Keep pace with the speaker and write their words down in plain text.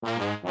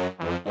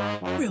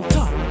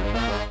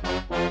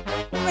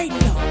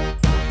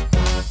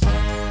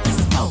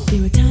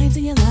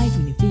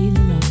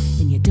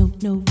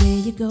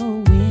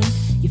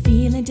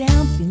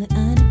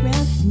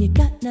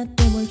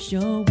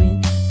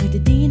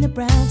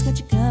Brown's got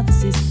you covered,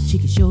 sis. She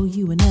can show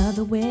you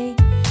another way.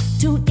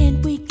 Tune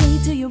in weekly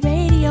to your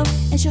radio,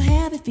 and she'll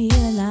have it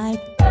feeling like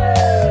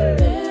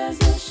there's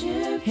a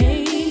shift.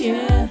 Hey,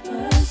 yeah.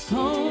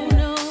 Oh,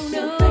 no, no.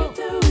 The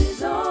breakthrough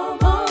is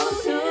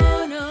almost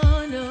here. No.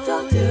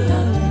 Talk to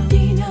Dr.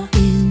 Dina.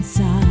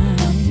 Insight.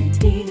 Dr.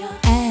 Dina.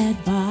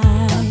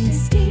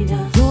 Advice. Dr.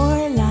 Dina.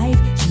 Your life,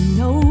 she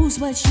knows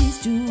what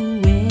she's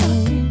doing.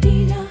 Dr.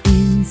 Dina.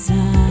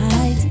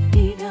 Insight. Dr.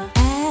 Dina.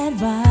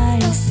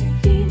 Advice.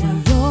 Dr.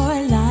 Dina.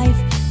 Your life,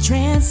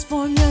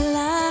 transform your life.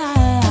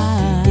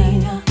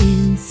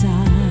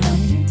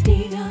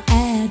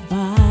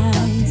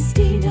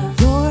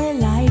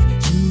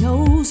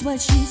 What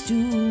she's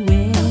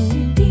doing.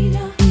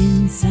 Dina.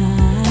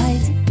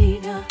 Insight.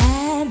 Dina.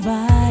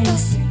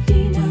 Advice.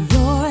 Dina.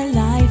 Your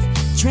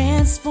life,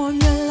 transform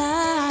your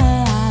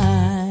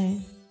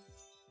life.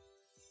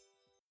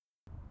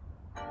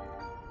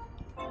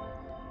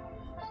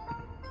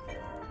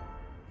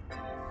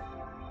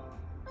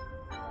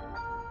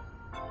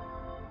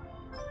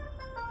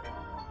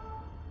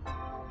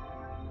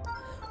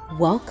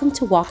 Welcome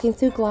to Walking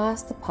Through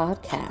Glass, the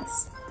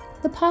podcast.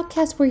 The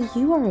podcast where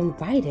you are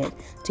invited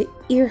to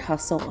ear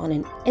hustle on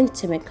an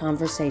intimate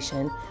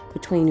conversation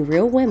between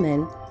real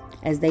women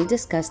as they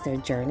discuss their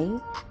journey,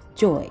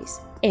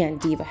 joys,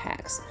 and diva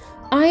hacks.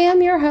 I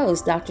am your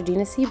host, Dr.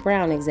 Dina C.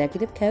 Brown,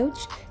 executive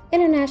coach,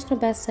 international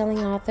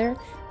best-selling author,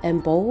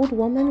 and bold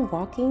woman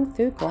walking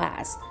through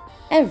glass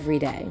every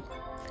day.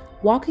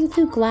 Walking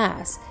Through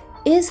Glass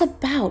is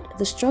about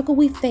the struggle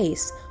we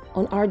face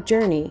on our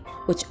journey,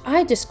 which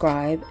I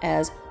describe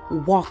as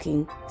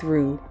walking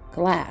through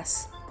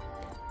glass.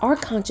 Our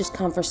conscious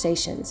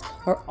conversations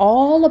are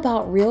all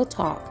about real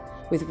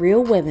talk with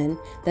real women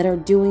that are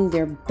doing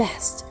their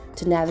best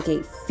to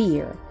navigate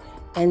fear,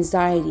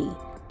 anxiety,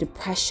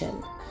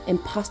 depression,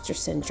 imposter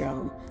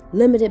syndrome,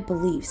 limited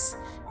beliefs,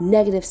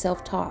 negative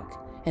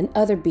self-talk, and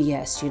other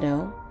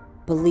BS,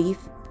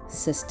 belief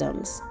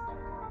systems.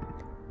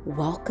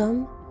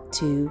 Welcome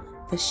to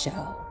the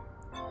show.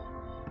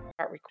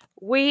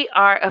 We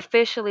are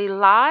officially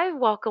live.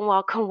 Welcome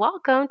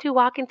to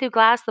Walking Through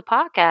Glass, the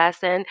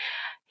podcast. And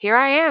here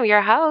I am,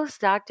 your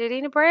host, Dr.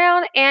 Dina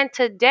Brown. And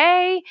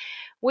today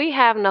we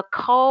have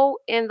Nicole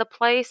in the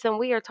place, and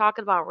we are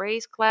talking about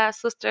race,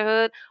 class,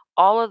 sisterhood,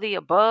 all of the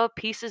above,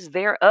 pieces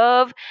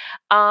thereof.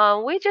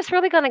 We're just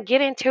really going to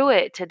get into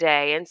it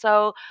today. And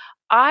so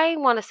I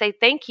want to say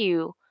thank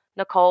you,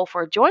 Nicole,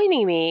 for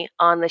joining me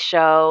on the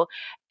show,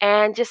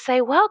 and just say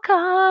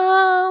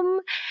welcome.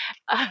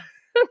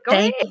 Go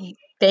ahead.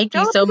 Thank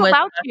Tell you us so much.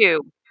 about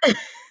you.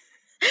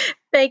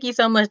 Thank you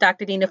so much,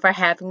 Dr. Dina, for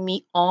having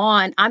me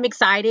on. I'm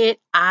excited.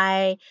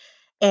 I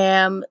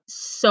am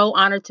so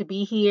honored to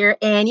be here.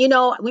 And,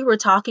 we were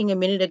talking a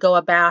minute ago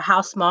about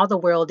how small the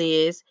world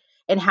is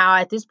and how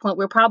at this point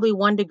we're probably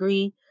 1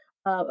 degree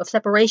of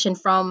separation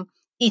from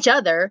each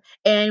other.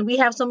 And we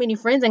have so many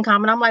friends in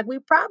common. I'm like,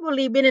 we've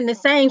probably been in the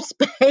same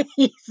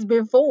space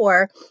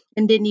before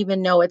and didn't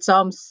even know it. So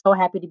I'm so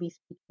happy to be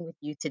speaking with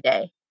you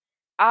today.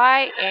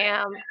 I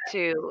am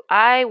too.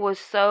 I was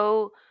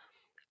so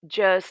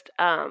just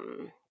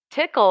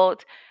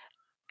tickled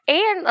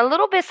and a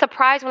little bit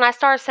surprised when I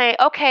started saying,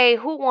 okay,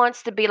 who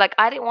wants to be like,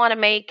 I didn't want to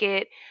make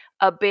it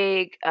a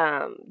big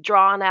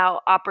drawn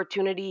out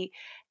opportunity.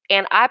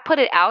 And I put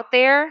it out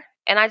there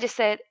and I just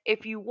said,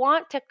 if you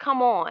want to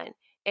come on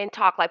and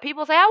talk, like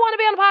people say, I want to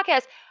be on the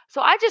podcast. So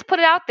I just put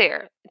it out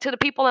there to the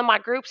people in my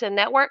groups and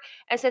network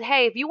and said,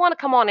 hey, if you want to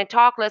come on and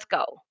talk, let's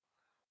go.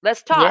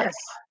 Let's talk. Yes.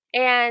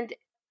 And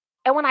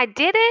when I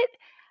did it,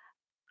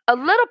 a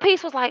little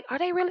piece was like, are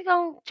they really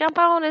going to jump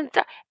on?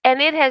 And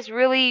it has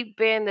really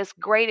been this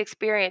great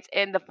experience.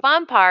 And the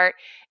fun part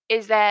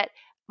is that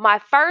my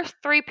first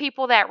 3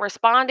 people that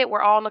responded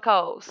were all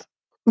Nicole's.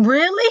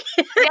 Really?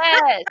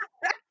 Yes.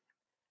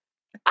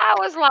 I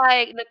was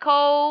like,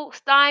 Nicole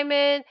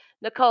Steinman,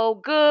 Nicole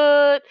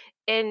Good,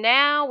 and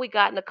now we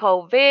got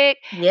Nicole Vick.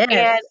 Yes.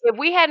 And if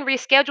we hadn't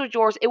rescheduled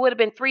yours, it would have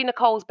been 3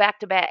 Nicoles back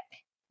to back.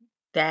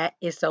 That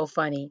is so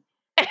funny.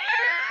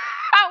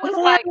 I was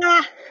like,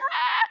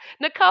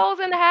 Nicole's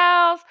in the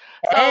house.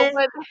 So,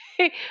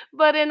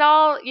 but in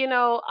all,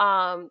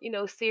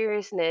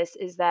 seriousness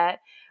is that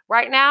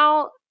right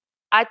now,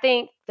 I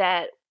think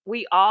that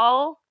we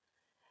all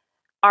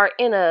are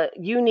in a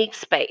unique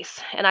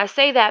space. And I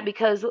say that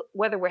because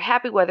whether we're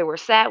happy, whether we're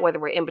sad, whether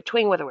we're in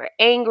between, whether we're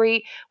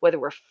angry, whether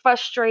we're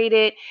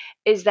frustrated,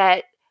 is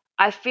that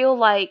I feel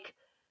like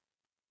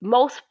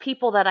most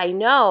people that I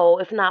know,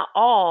 if not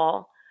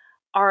all,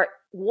 are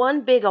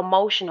one big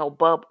emotional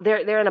bubble.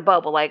 They're in a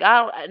bubble. Like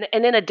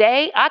and in a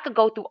day, I could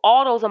go through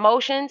all those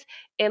emotions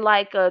in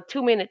like a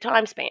 2-minute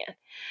time span.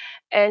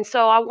 And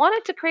so I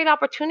wanted to create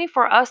opportunity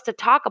for us to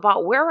talk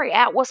about where we're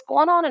at, what's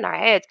going on in our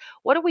heads,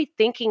 what are we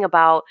thinking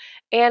about,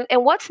 and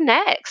what's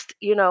next?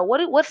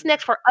 What's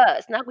next for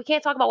us? Now we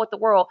can't talk about what the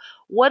world.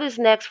 What is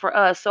next for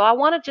us? So I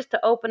wanted just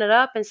to open it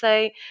up and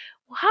say,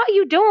 well, how are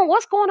you doing?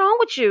 What's going on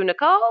with you,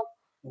 Nicole?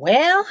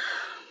 Well,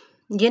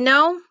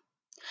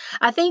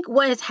 I think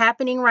what is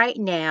happening right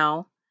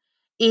now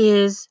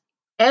is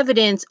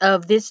evidence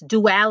of this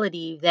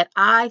duality that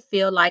I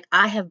feel like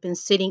I have been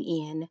sitting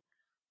in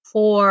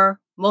for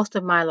most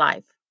of my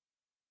life.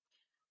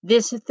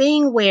 This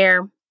thing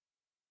where,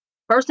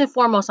 first and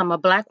foremost, I'm a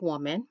Black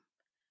woman.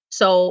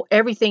 So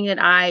everything that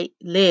I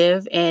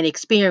live and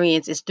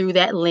experience is through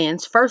that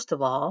lens, first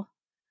of all.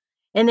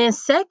 And then,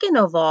 second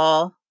of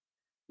all,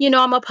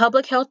 I'm a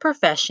public health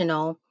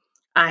professional.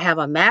 I have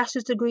a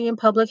master's degree in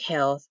public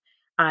health.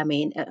 I'm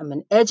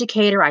an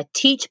educator. I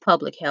teach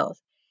public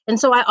health. And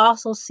so I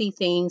also see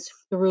things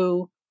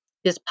through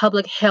this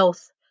public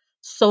health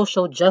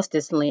social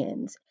justice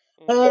lens.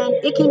 And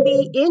it can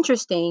be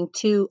interesting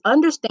to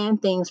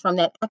understand things from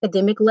that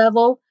academic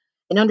level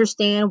and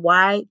understand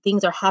why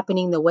things are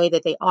happening the way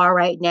that they are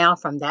right now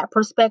from that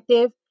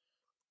perspective.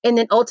 And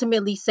then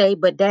ultimately say,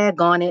 but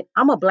daggone it,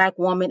 I'm a Black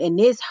woman and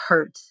this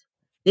hurts.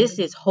 This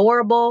is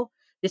horrible.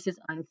 This is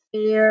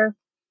unfair.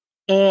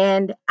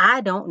 And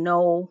I don't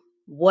know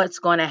what's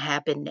going to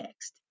happen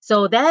next.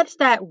 So that's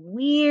that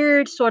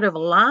weird sort of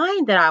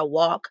line that I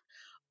walk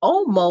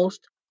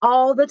almost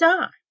all the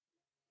time.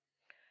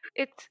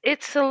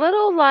 It's a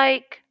little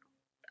like,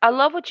 I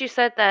love what you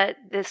said, that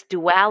this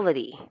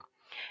duality.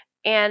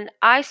 And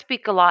I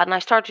speak a lot and I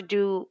start to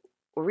do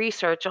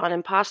research on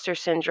imposter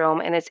syndrome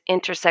and its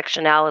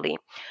intersectionality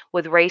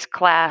with race,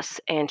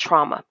 class, and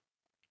trauma.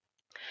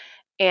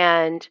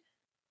 And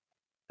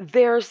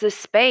there's this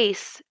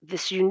space,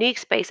 this unique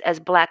space as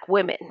Black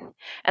women.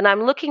 And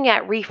I'm looking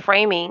at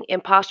reframing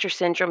imposter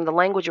syndrome, the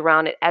language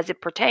around it, as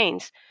it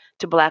pertains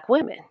to Black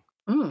women.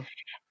 Mm,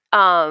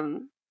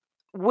 Um,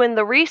 when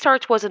the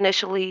research was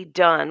initially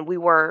done, we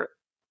were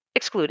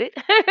excluded.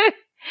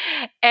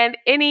 And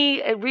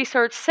any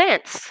research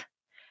since,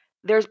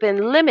 there's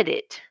been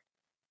limited,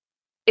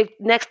 if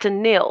next to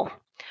nil,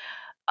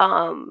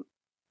 um,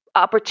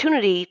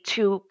 opportunity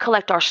to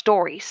collect our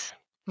stories.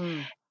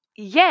 mm,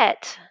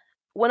 Yet,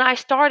 when I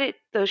started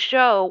the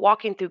show,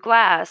 Walking Through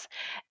Glass,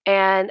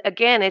 and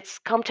again, it's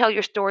come tell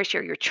your story,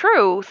 share your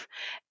truth,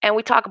 and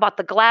we talk about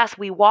the glass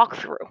we walk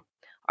through,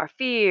 our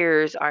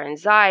fears, our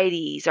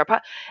anxieties,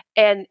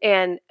 and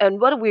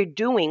what are we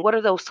doing? What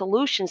are those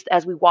solutions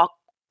as we walk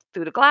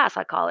through the glass?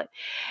 I call it.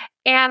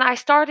 And I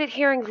started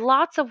hearing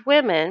lots of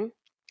women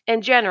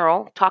in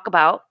general talk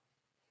about,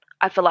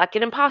 I feel like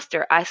an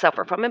imposter. I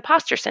suffer from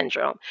imposter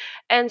syndrome.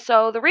 And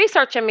so the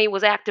research in me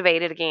was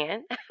activated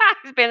again.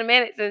 It's been a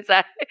minute since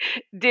I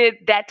did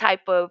that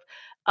type of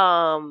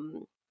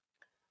um,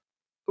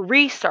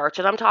 research.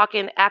 And I'm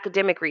talking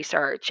academic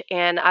research.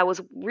 And I was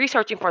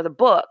researching for the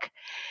book.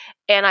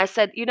 And I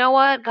said, you know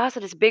what? God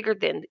said it's bigger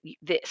than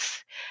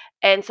this.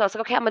 And so I said,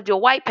 okay, I'm going to do a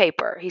white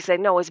paper. He said,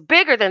 no, it's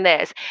bigger than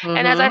this.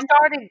 And as I mm-hmm.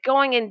 started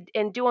going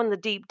and doing the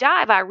deep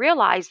dive, I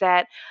realized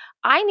that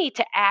I need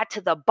to add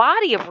to the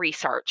body of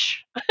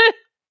research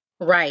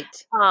Right.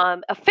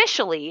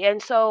 officially.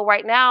 And so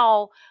right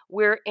now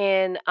we're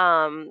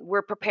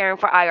preparing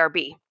for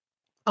IRB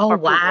Oh,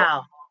 approval.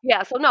 wow.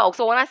 Yeah, so no.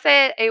 So when I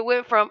said it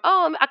went from,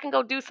 oh, I can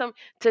go do some,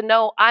 to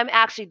no, I'm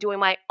actually doing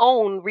my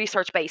own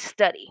research-based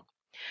study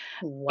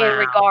in Wow.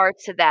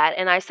 regards to that.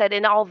 And I said,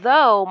 and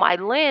although my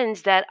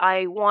lens that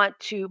I want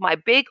to, my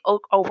big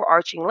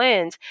overarching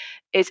lens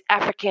is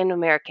African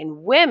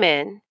American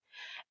women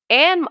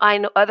and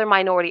other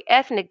minority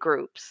ethnic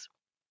groups,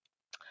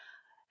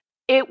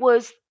 it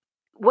was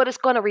what it's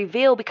going to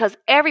reveal, because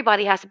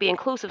everybody has to be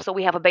inclusive so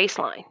we have a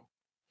baseline.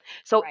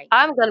 So Right.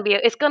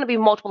 it's going to be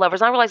multiple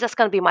levels. I realize that's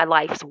going to be my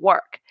life's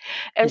work.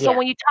 And so Yeah.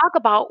 when you talk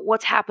about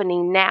what's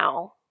happening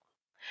now,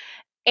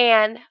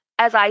 and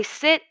as I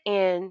sit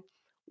in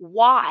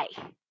why,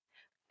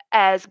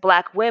 as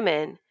Black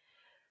women,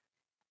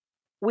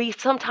 we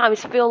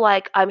sometimes feel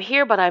like I'm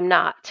here, but I'm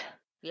not.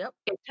 Yep.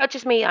 It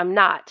touches me, I'm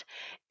not.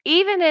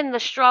 Even in the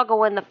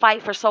struggle and the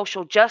fight for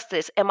social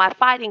justice, am I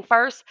fighting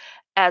first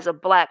as a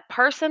Black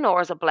person or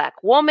as a Black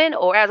woman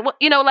or as what,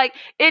 like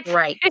it's,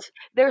 Right.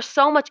 there's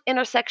so much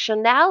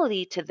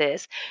intersectionality to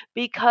this,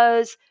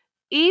 because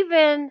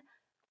even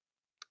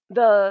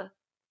the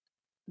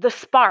the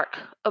spark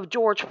of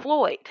George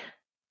Floyd,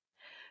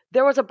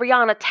 there was a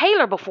Breonna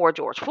Taylor before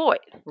George Floyd.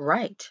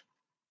 Right.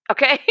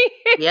 Okay.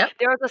 Yep.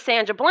 There was a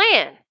Sandra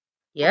Bland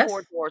before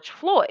Yes. George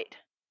Floyd.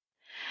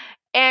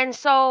 And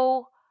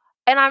so,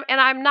 and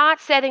I'm not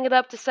setting it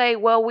up to say,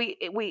 well, we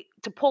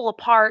to pull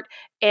apart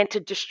and to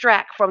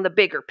distract from the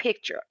bigger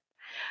picture.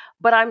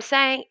 But I'm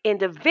saying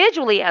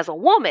individually as a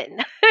woman,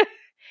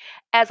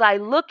 as I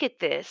look at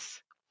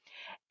this,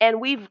 and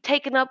we've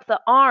taken up the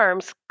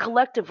arms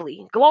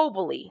collectively,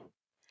 globally,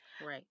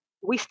 Right.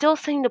 we still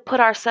seem to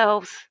put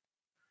ourselves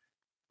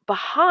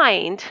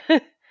behind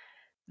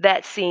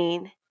that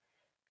scene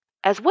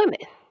as women.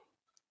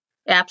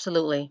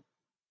 Absolutely.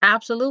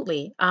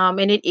 Absolutely.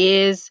 And it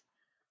is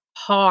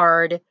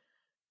hard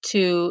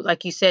to,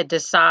 like you said,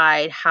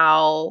 decide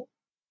how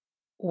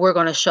we're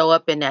going to show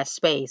up in that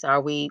space.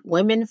 Are we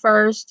women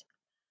first?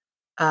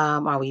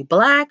 Are we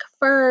Black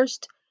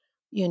first?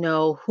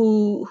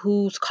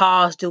 Whose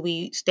cause do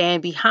we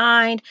stand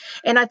behind?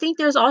 And I think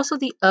there's also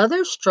the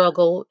other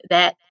struggle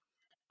that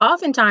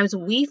oftentimes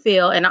we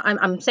feel, and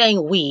I'm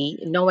saying we,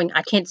 knowing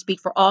I can't speak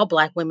for all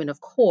Black women,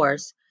 of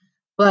course,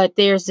 but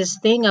there's this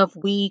thing of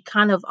we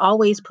kind of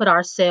always put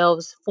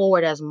ourselves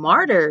forward as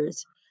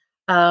martyrs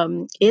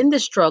in the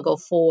struggle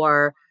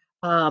for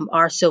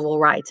our civil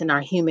rights and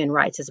our human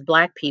rights as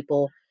Black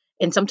people.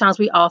 And sometimes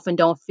we often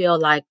don't feel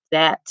like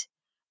that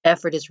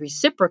effort is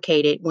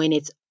reciprocated when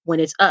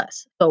it's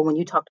us. So when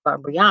you talked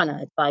about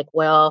Brianna, it's like,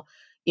 well,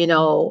 you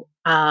know,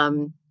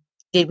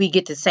 did we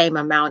get the same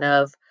amount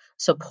of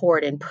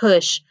support and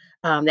push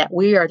that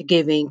we are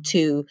giving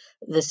to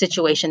the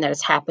situation that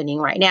is happening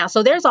right now?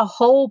 So there's a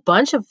whole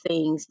bunch of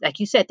things, like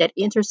you said, that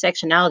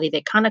intersectionality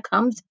that kind of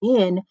comes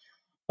in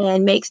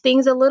and makes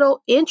things a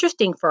little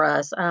interesting for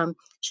us.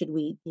 Should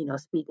we,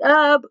 speak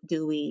up?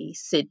 Do we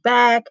sit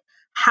back?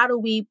 How do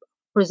we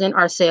present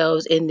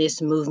ourselves in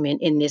this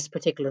movement, in this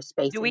particular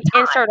space Do and we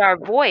time? insert our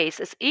voice?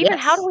 It's even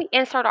how do Yes. we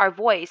insert our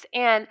voice?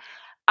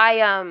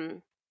 I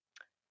um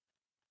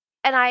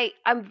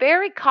I'm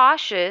very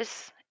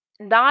cautious,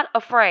 not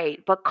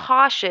afraid, but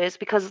cautious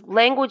because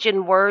language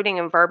and wording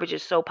and verbiage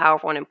is so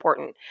powerful and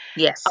important.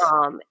 Yes.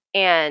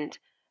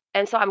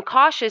 And so I'm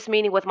cautious,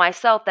 meaning with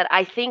myself that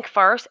I think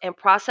first and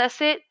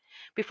process it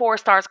before it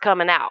starts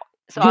coming out.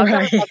 So I'll tell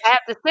Right. myself I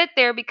have to sit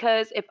there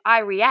because if I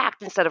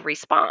react instead of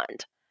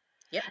respond,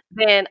 Yep.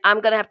 then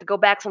I'm gonna have to go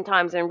back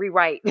sometimes and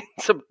rewrite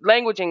some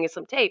languaging and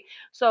some tape.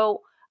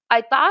 So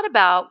I thought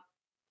about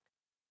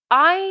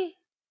I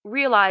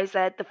realized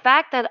that the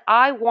fact that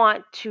I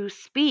want to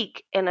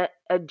speak and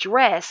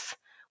address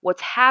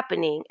what's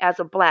happening as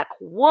a Black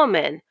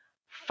woman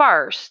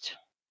first,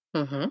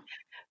 Hmm.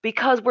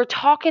 because we're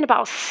talking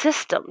about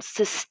systems,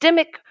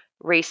 systemic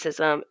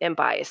racism and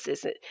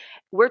biases.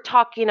 We're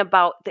talking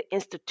about the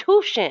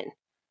institution.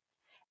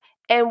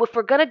 And if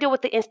we're going to deal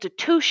with the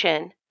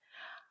institution,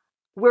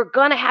 we're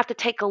going to have to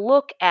take a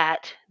look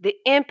at the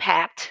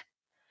impact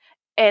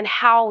and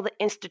how the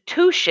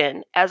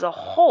institution as a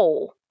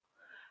whole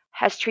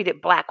has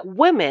treated Black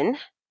women,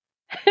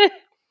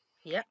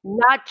 Yep.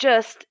 not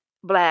just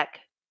Black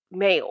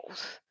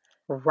males.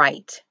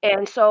 Right.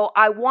 And so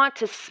I want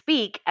to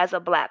speak as a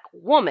Black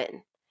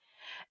woman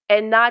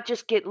and not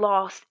just get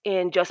lost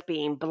in just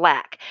being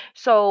Black.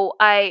 So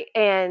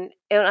again,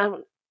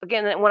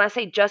 when I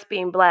say just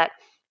being Black,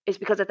 it's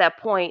because at that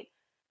point,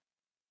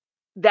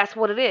 that's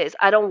what it is.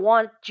 I don't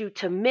want you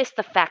to miss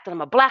the fact that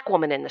I'm a Black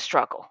woman in the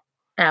struggle.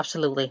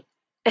 Absolutely.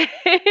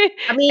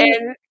 I mean,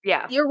 And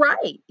yeah. you're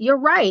right. You're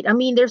right. I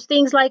mean, there's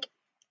things like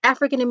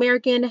African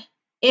American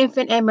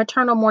infant and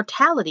maternal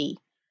mortality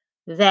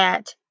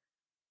that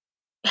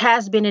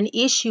has been an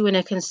issue and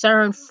a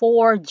concern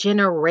for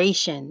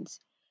generations,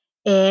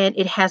 and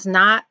it has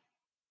not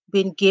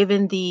been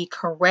given the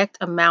correct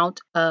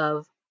amount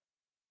of,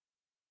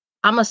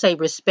 I'm gonna say,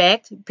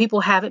 respect.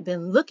 People haven't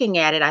been looking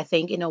at it, I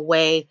think, in a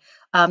way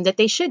that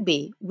they should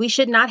be. We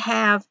should not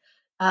have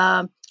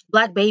um,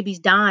 Black babies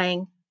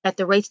dying at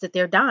the rates that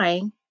they're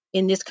dying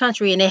in this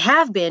country, and they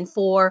have been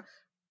for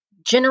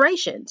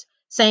generations.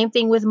 Same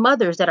thing with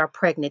mothers that are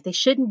pregnant. They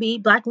shouldn't be,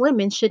 Black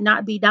women should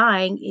not be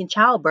dying in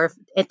childbirth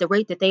at the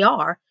rate that they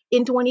are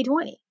in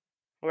 2020.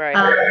 Right.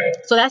 Um,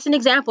 so that's an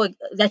example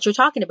that you're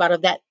talking about,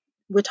 of that.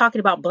 We're talking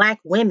about Black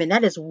women.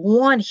 That is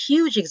one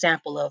huge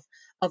example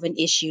of an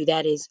issue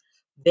that is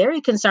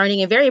very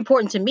concerning and very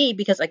important to me,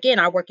 because again,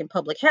 I work in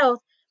public health,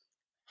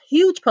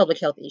 huge public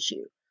health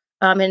issue.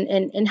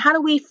 And how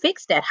do we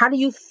fix that? How do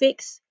you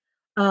fix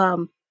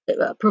um,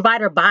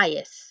 provider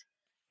bias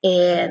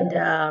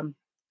and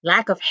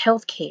lack of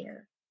health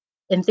care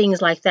and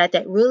things like that,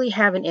 that really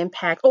have an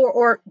impact,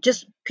 or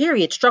just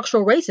period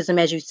structural racism,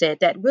 as you said,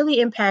 that really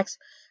impacts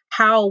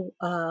how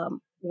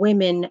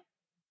women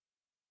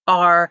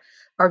are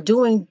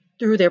doing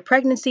through their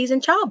pregnancies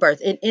and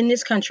childbirth in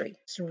this country.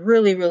 It's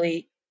really,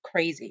 really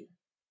crazy.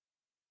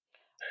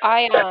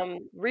 I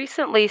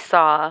recently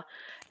saw,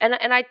 and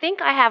I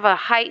think I have a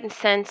heightened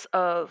sense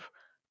of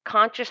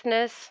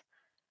consciousness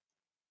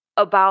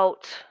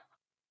about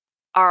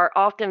our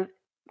often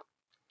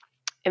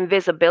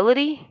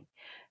invisibility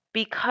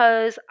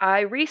because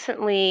I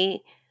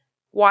recently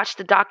watched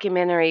the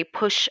documentary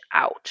Push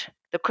Out,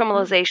 the Mm.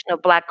 criminalization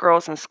of Black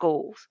girls in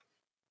schools.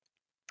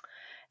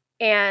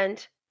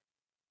 And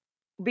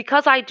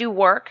because I do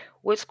work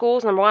with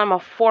schools, number one, I'm a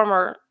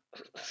former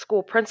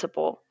school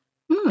principal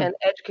Mm. and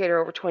educator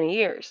over 20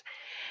 years.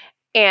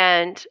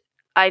 And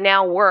I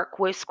now work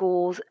with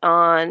schools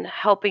on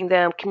helping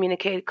them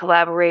communicate,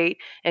 collaborate,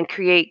 and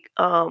create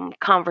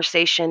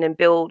conversation and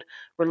build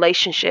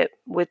relationship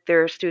with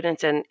their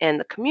students and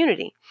the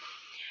community.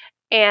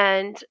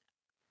 And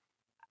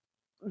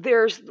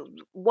there's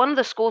one of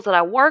the schools that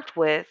I worked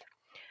with,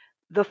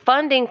 the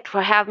funding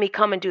to have me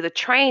come and do the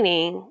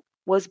training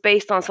was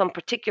based on some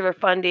particular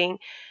funding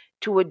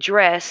to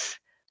address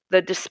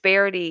the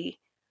disparity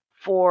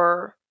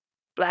for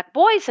Black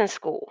boys in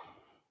school.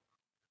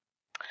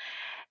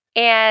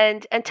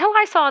 And until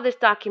I saw this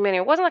documentary,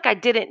 it wasn't like I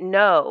didn't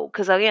know,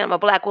 because again, I'm a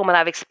Black woman.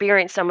 I've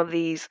experienced some of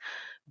these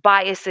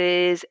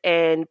biases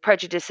and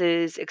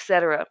prejudices,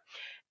 etc.,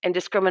 and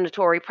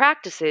discriminatory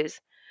practices.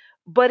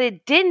 But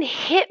it didn't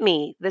hit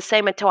me the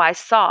same until I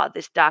saw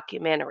this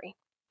documentary.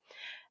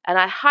 And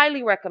I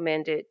highly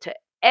recommend it to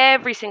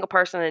every single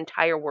person in the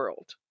entire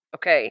world.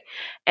 Okay.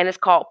 And it's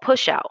called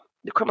Push Out: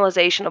 The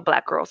Criminalization of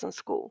Black Girls in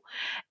School,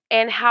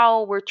 and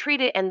how we're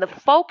treated. And the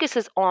focus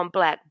is on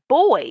Black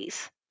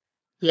boys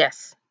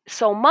Yes.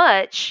 so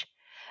much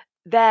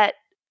that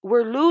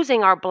we're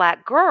losing our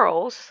Black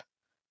girls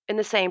in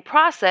the same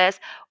process,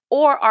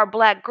 or our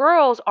Black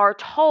girls are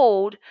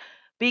told,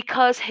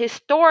 because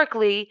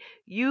historically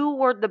you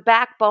were the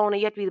backbone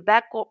and you have to be the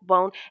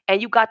backbone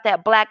and you got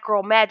that Black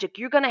girl magic,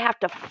 you're going to have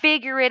to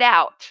figure it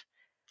out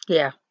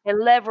Yeah. and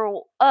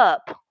level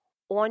up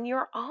on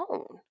your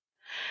own.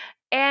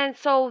 And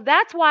so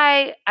that's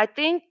why I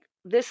think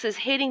this is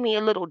hitting me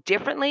a little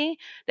differently.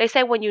 They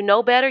say when you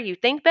know better, you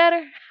think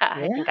better.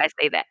 I Yeah. think I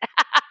say that.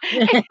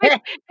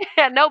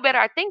 I know better,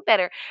 I think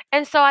better.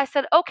 And so I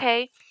said,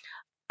 okay,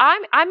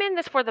 I'm in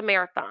this for the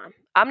marathon.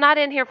 I'm not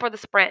in here for the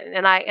sprint.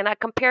 And I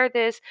compare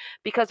this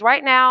because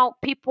right now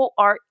people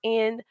are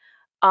in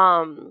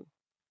um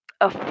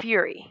a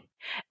fury.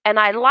 And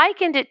I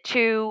likened it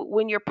to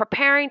when you're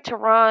preparing to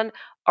run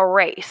a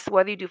race,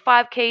 whether you do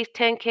 5Ks,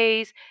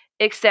 10Ks,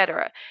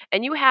 etc.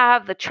 And you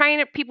have the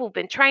trainer, people who've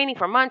been training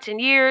for months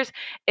and years,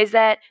 is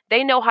that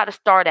they know how to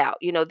start out.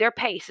 Their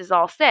pace is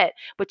all set.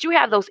 But you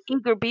have those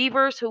eager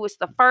beavers who is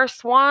the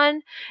first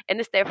one, and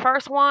it's their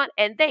first one,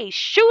 and they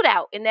shoot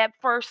out in that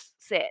first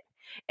set.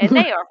 And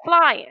they are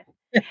flying.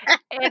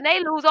 And they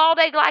lose all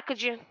their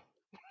glycogen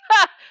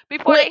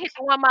before they Quick. hit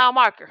the 1 mile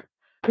marker,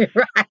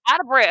 Right. out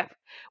of breath.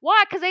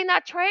 Why? Because they're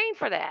not trained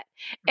for that.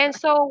 And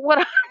so what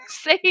I'm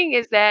saying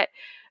is that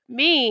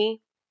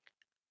me,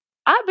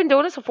 I've been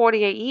doing this for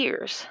 48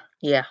 years.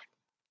 Yeah.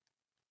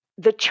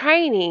 The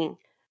training,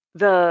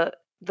 the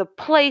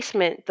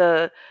placement,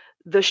 the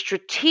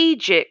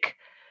strategic,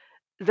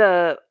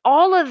 the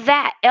all of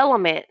that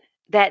element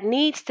that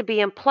needs to be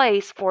in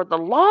place for the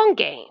long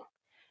game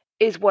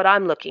is what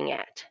I'm looking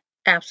at.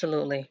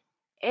 Absolutely.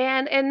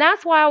 And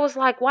that's why I was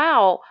like,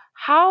 wow,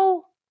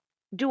 how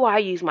do I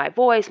use my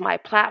voice, my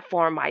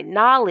platform, my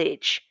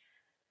knowledge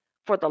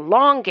for the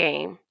long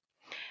game?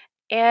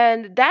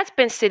 And that's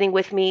been sitting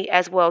with me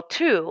as well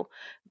too,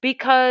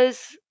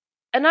 because,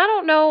 and I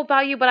don't know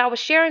about you, but I was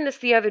sharing this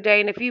the other day,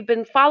 and if you've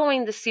been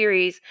following the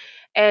series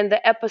and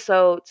the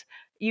episodes,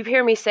 you've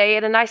heard me say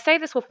it, and I say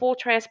this with full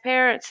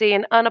transparency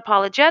and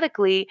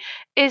unapologetically,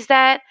 is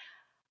that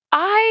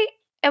I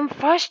am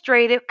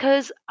frustrated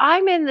because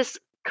I'm in this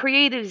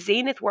creative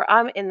zenith where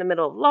I'm in the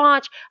middle of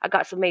launch. I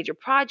got some major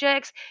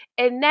projects,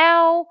 and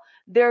now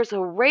there's a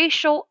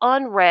racial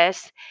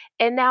unrest,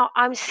 and now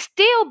I'm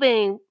still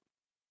being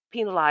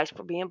penalized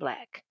for being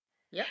Black,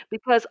 Yep.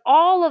 because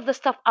all of the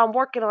stuff I'm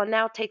working on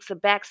now takes a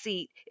back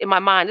seat in my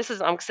mind. This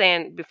is, I'm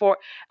saying, before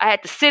I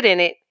had to sit in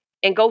it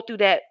and go through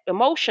that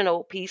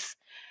emotional piece,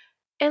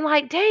 and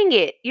like, dang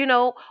it,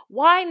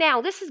 why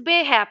now? This has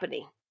been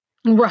happening.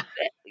 Right.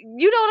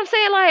 You know what I'm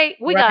saying? Like,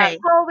 we got Right.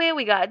 COVID,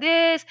 we got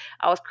this.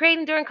 I was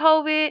creating during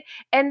COVID,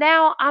 and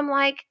now I'm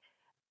like,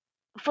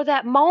 for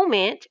that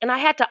moment, and I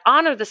had to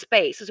honor the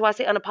space. This is why I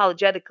say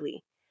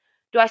unapologetically.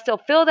 Do I still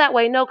feel that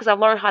way? No, because I've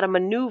learned how to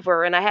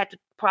maneuver and I had to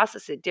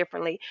process it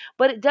differently.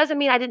 But it doesn't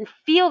mean I didn't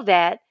feel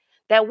that.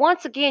 That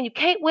once again, you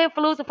can't win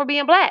for losing for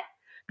being Black.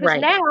 Because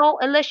Right. now,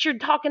 unless you're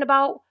talking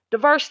about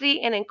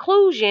diversity and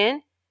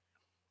inclusion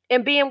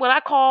and being what I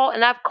call,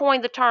 and I've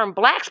coined the term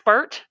Black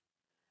spurt,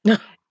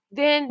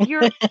 then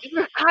you're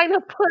kind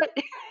of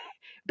put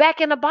back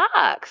in the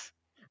box.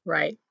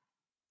 Right.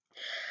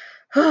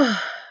 I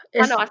know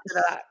it's, I said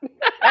a lot.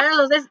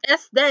 oh,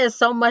 that is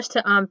so much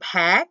to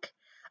unpack.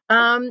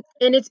 And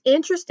it's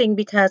interesting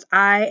because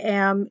I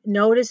am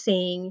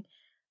noticing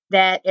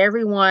that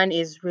everyone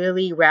is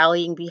really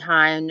rallying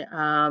behind,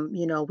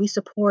 we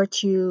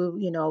support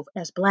you,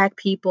 as Black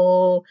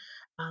people,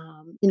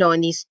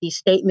 and these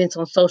statements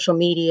on social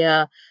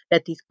media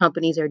that these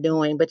companies are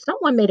doing. But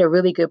someone made a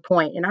really good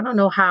point, and I don't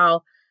know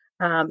how,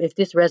 if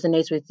this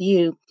resonates with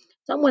you.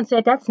 Someone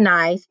said, "That's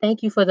nice.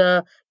 Thank you for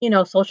the,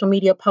 social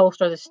media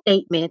post or the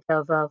statement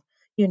of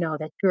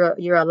that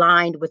you're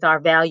aligned with our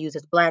values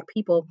as Black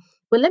people.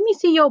 But let me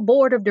see your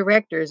board of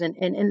directors and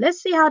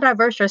let's see how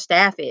diverse your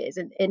staff is."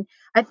 And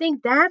I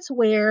think that's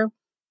where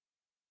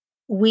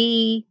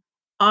we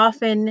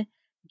often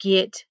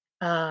get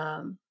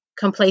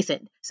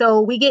complacent.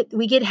 So we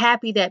get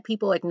happy that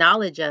people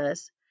acknowledge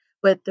us,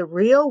 but the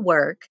real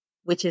work,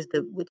 which is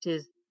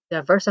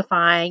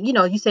diversifying,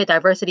 you said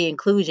diversity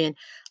inclusion.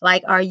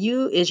 Like,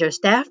 is your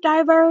staff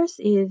diverse?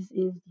 Is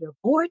your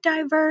board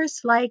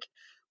diverse? Like,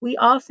 we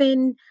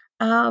often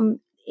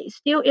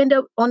still end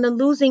up on the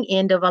losing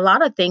end of a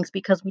lot of things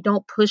because we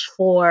don't push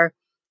for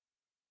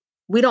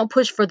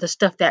the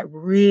stuff that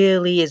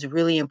really is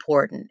really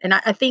important. And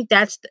I think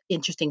that's the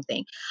interesting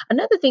thing.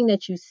 Another thing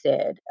that you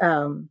said,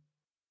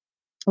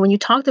 when you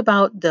talked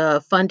about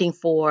the funding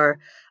for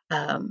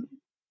um,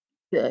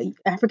 the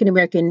African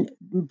American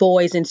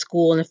boys in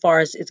school, and as far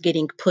as it's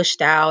getting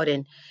pushed out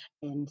and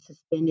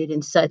suspended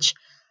and such,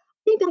 I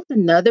think that's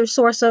another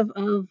source of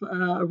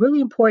a really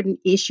important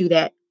issue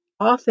that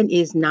often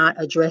is not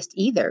addressed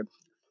either.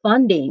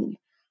 Funding,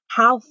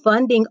 how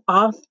funding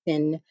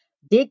often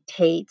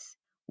dictates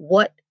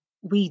what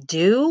we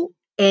do,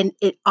 and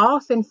it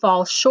often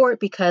falls short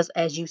because,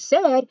 as you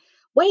said,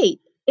 wait,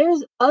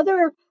 there's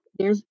other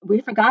we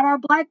forgot our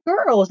black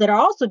girls that are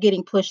also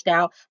getting pushed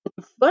out, but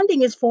the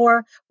funding is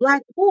for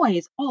black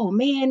boys. Oh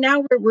man,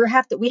 now we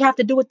have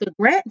to do what the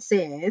grant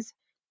says,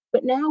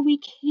 but now we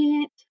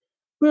can't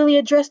really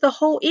address the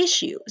whole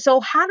issue. So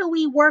how do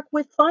we work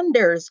with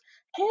funders?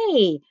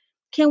 Hey,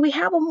 can we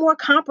have a more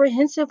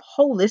comprehensive,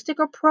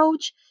 holistic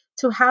approach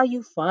to how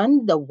you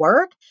fund the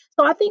work?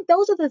 So I think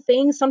those are the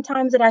things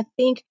sometimes that I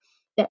think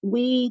that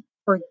we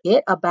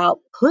forget about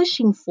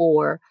pushing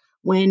for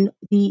when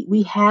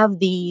we have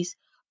these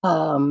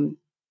um,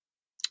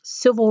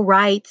 civil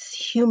rights,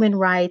 human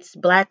rights,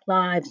 Black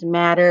Lives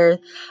Matter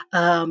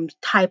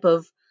type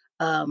of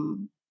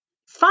um,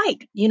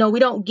 fight. You know, we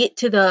don't get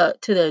to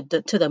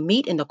the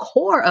meat and the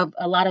core of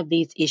a lot of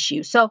these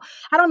issues. So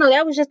I don't know.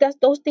 That was just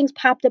those things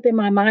popped up in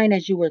my mind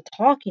as you were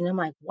talking. I'm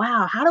like,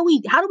 wow, how do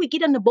we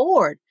get on the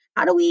board?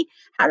 How do we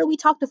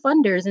talk to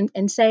funders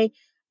and say,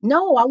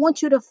 no, I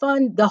want you to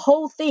fund the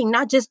whole thing,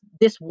 not just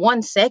this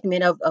one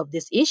segment of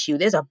this issue.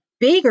 There's a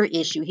bigger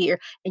issue here,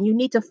 and you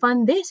need to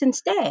fund this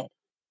instead.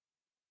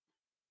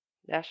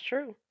 That's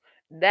true.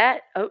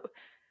 That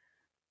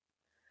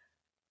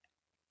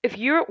if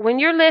you're when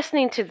you're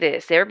listening to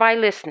this, everybody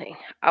listening,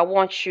 I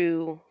want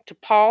you to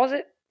pause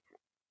it,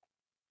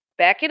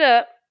 back it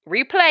up,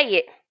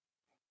 replay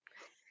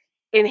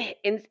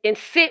it, and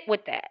sit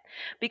with that,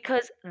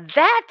 because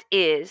that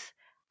is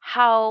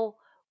how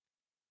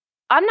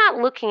I'm not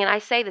looking. And I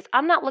say this,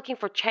 I'm not looking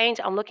for change.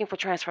 I'm looking for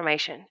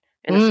transformation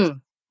in the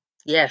system.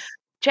 Yes.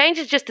 Change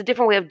is just a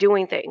different way of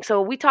doing things.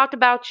 So we talked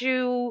about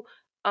you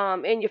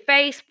in your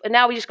face, and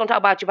now we're just going to talk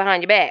about you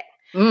behind your back.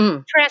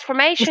 Mm.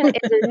 Transformation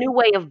is a new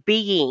way of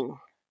being.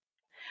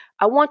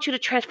 I want you to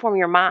transform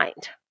your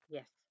mind,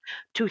 Yes.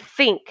 to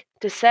think,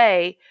 to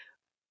say,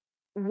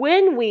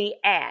 when we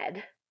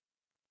add,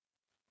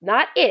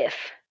 not if,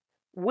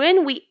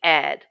 when we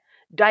add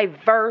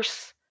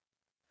diverse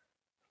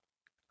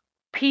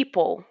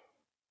people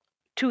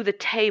to the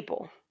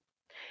table,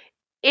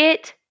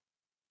 it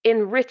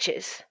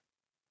enriches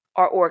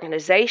our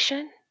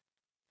organization,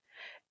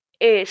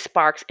 it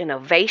sparks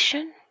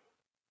innovation,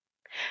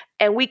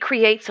 and we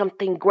create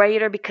something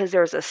greater because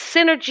there's a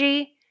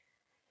synergy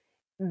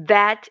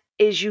that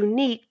is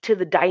unique to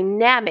the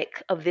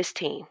dynamic of this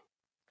team.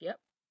 Yep.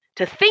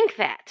 To think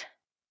that,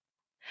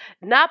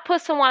 not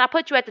put someone, I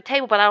put you at the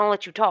table, but I don't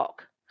let you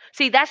talk.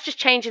 See, that's just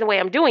changing the way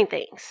I'm doing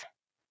things.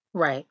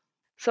 Right.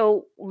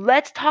 So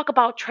let's talk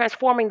about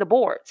transforming the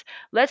boards.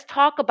 Let's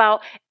talk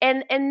about,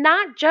 and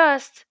not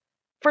just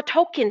for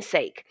token's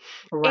sake.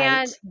 Right.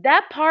 And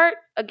that part,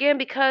 again,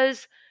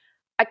 because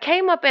I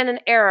came up in an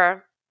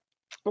era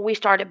when we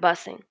started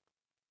busing.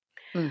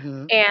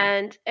 Mm-hmm.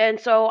 And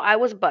so I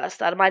was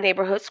bused out of my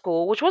neighborhood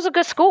school, which was a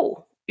good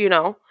school,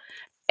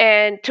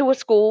 and to a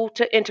school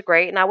to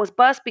integrate. And I was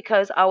bused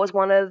because I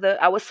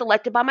was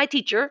selected by my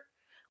teacher.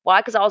 Why?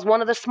 Because I was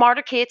one of the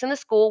smarter kids in the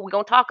school. We're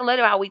gonna talk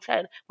later how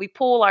we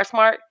pull our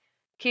smart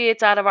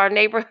kids out of our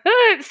neighborhood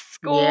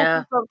schools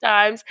Yeah.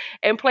 sometimes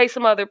and place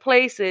them other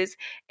places.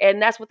 And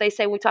that's what they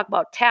say when we talk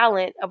about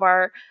talent of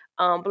our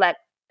black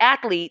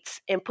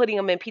athletes and putting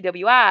them in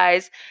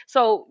PWIs.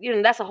 So,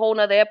 that's a whole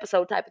nother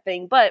episode type of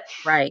thing. But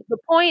Right. the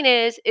point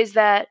is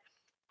that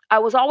I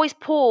was always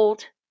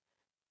pulled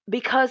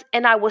because,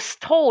 and I was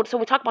told, so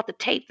we talk about the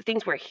tape, the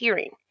things we're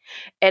hearing.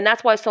 And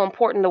that's why it's so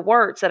important, the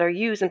words that are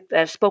used and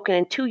that are spoken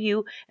into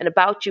you and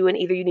about you. And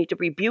either you need to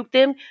rebuke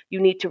them, you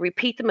need to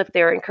repeat them if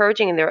they're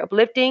encouraging and they're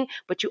uplifting,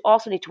 but you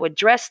also need to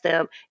address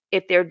them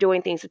if they're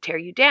doing things to tear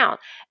you down.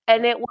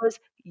 And it was,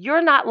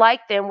 you're not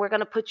like them, we're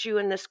going to put you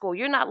in this school.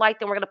 You're not like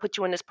them, we're going to put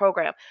you in this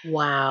program. I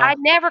Wow.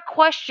 never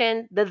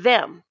questioned the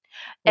them.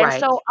 And Right.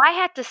 so I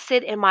had to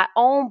sit in my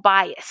own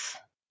bias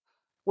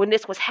when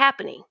this was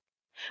happening.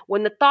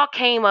 When the thought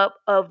came up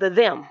of the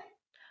them,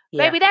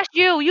 Yeah. baby, that's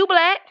you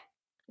black,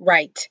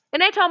 Right.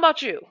 and they talking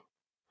about you.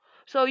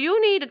 So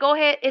you need to go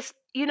ahead.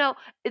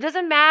 It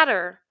doesn't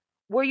matter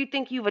where you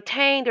think you've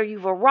attained or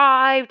you've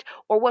arrived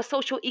or what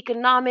social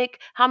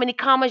economic, how many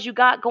commas you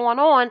got going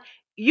on.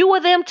 You were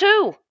them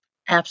too.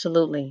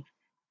 Absolutely.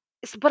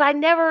 But I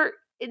never,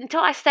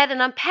 until I sat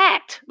and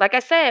unpacked, like I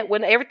said,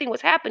 when everything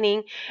was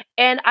happening,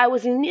 and I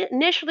was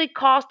initially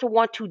caused to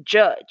want to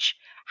judge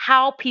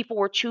how people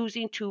were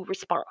choosing to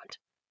respond.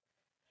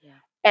 Yeah.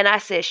 And I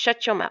said,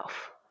 shut your mouth.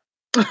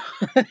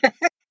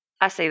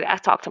 I say that. I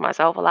talk to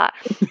myself a lot.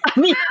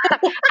 Me,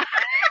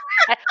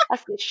 I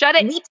said, shut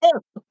it. me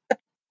too.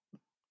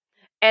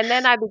 And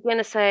then I begin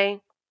to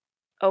say,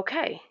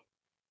 okay,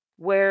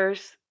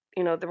 where's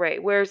the rate?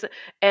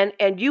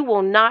 And you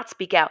will not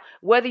speak out.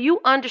 Whether you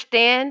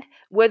understand,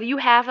 whether you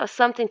have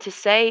something to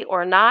say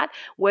or not,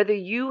 whether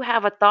you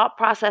have a thought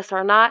process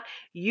or not,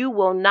 you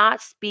will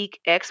not speak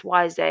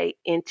XYZ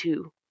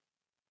into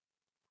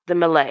the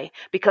melee,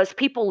 because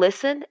people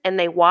listen and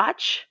they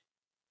watch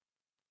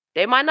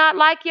They might not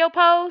like your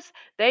post.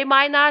 They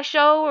might not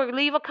show or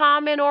leave a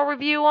comment or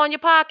review on your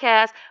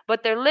podcast,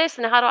 but they're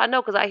listening. How do I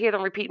know? Because I hear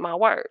them repeat my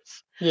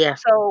words. Yeah.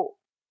 So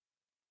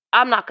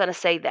I'm not going to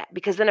say that,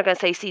 because then they're going to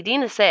say, see,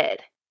 Dina said.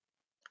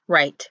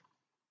 Right.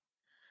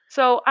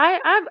 So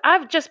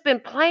I've just been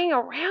playing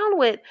around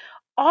with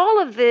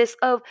all of this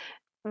of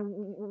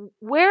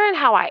where and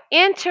how I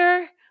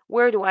enter,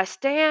 where do I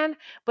stand,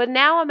 but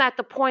now I'm at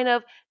the point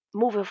of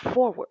moving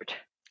forward.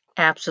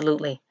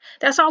 Absolutely.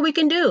 That's all we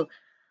can do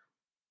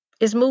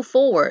is move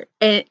forward.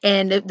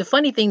 And the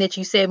funny thing that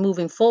you said,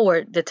 moving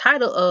forward, the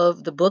title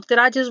of the book that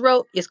I just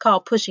wrote is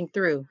called Pushing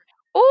Through.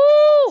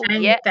 Ooh,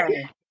 Same yeah.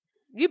 thing,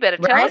 You better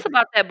tell right? us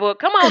about that book.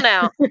 Come on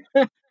now.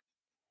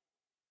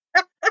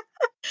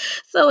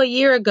 So a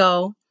year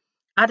ago,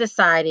 I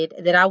decided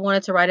that I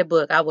wanted to write a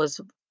book. I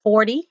was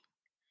 40,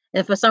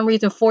 and for some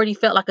reason 40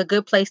 felt like a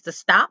good place to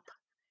stop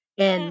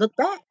and Mm, look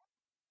back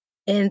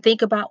and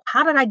think about,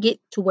 how did I get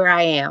to where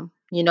I am?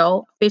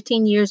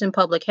 15 years in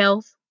public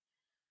health,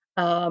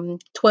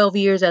 12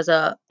 years as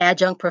a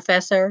adjunct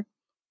professor,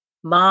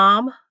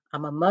 mom,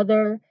 I'm a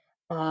mother,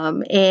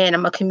 and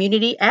I'm a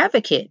community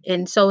advocate.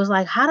 And so it's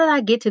like, how did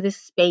I get to this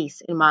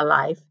space in my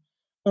life?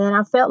 And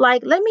I felt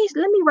like, let me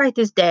write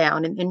this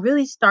down and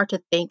really start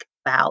to think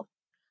about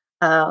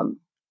um,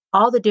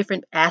 all the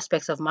different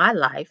aspects of my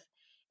life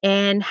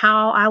and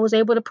how I was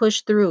able to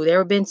push through. There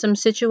have been some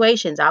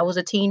situations. I was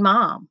a teen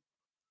mom,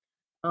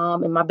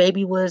 and my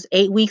baby was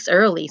 8 weeks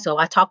early. So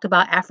I talked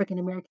about African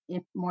American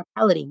infant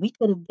mortality. We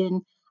could have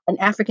been an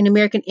African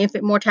American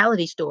infant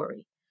mortality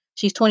story.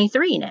 She's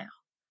 23 now.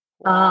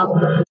 wow.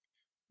 Um,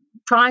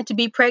 Trying to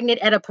be pregnant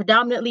at a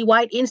predominantly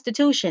white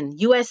institution,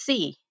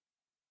 USC,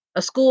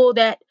 a school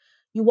that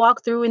you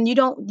walk through and you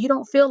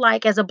don't feel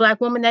like, as a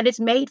black woman, that it's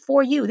made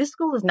for you. This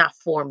school is not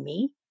for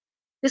me.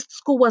 This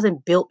school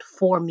wasn't built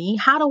for me.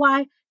 How do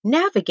I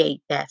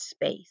navigate that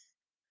space?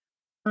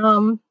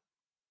 Um,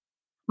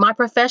 my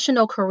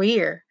professional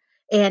career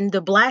and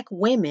the black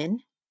women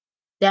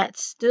that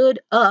stood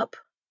up,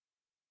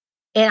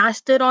 and I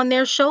stood on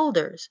their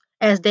shoulders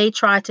as they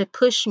tried to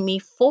push me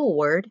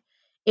forward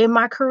in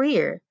my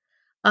career.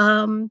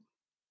 Um,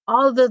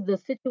 all the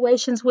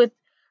situations with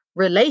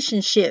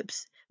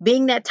relationships,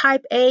 being that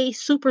type A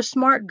super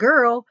smart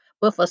girl,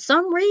 but for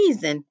some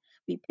reason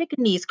be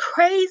picking these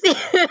crazy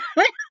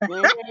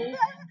Mhm.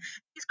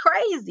 these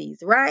crazies,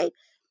 right?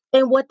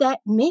 And what that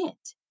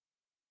meant.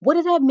 What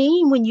does that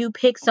mean when you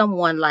pick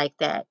someone like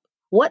that?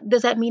 What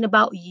does that mean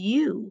about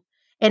you?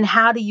 And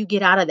how do you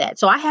get out of that?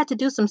 So I had to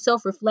do some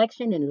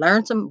self-reflection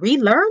and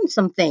relearn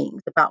some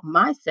things about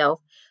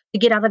myself to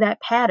get out of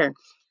that pattern.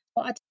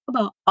 So I talk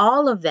about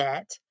all of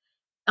that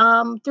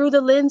through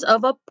the lens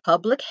of a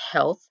public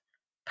health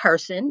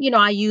person.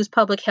 I use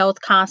public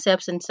health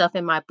concepts and stuff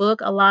in my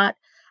book a lot.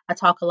 I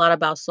talk a lot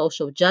about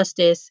social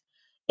justice.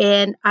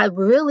 And I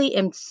really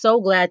am so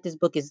glad this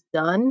book is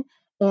done.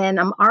 And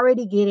I'm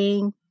already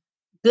getting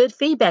good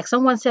feedback.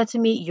 Someone said to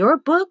me, your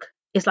book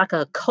is like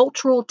a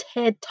cultural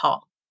TED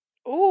talk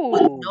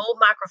with Ooh, no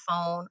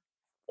microphone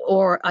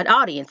or an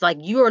audience. Like,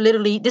 you are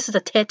literally, this is a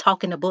TED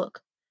talk in a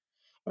book.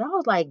 And I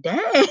was like,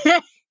 dang, let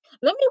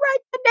me write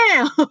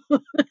that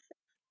down.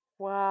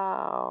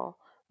 wow.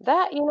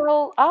 That,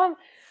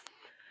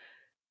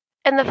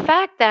 and the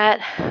fact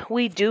that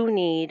we do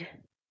need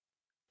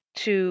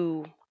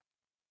to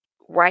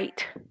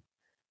write,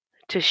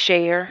 to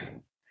share,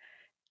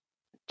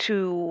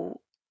 to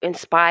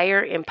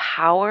inspire,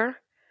 empower,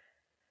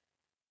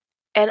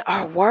 and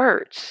our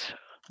words,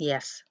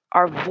 Yes.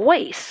 our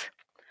voice,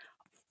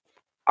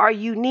 our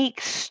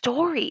unique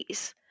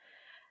stories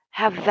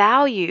have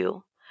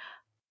value.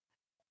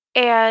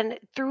 And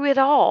through it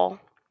all,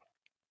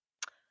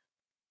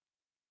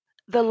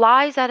 the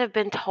lies that have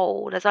been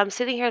told, as I'm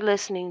sitting here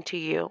listening to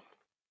you,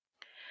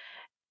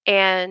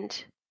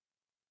 and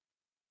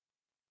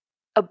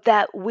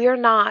that we're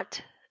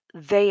not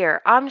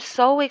there. I'm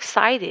so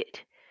excited,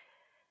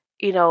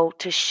 to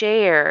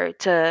share,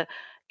 to,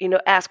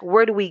 ask,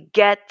 where do we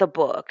get the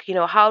book?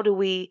 How do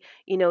we,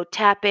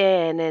 tap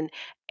in?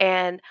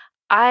 And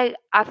I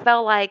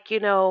felt like,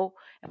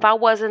 if I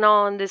wasn't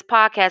on this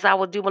podcast, I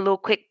would do a little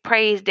quick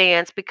praise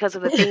dance because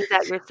of the things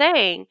that you're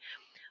saying.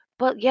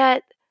 But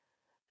yet,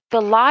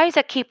 the lies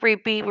that keep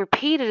being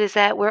repeated is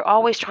that we're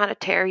always trying to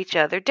tear each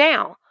other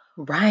down.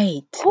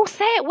 Right. Who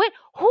said what?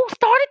 Who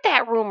started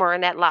that rumor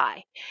and that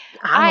lie?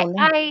 I I don't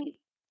know. I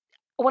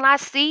when I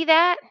see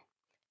that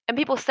and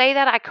people say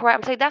that, I correct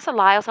and say that's a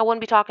lie, else I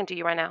wouldn't be talking to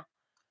you right now.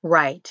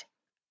 Right.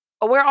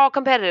 Or we're all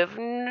competitive.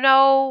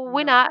 No,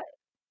 we're No.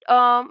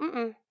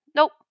 not.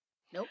 Nope.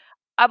 Nope.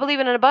 I believe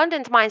in an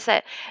abundance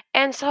mindset.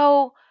 And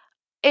so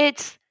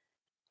it's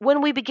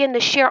when we begin to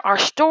share our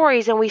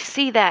stories and we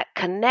see that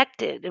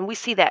connected and we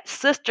see that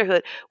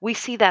sisterhood, we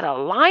see that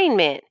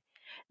alignment,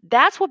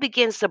 that's what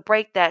begins to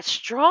break that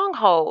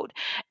stronghold.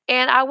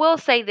 And I will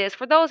say this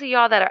for those of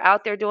y'all that are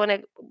out there doing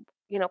it,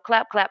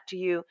 clap, clap to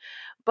you.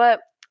 But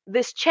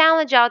this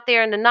challenge out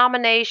there in the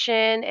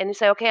nomination, and you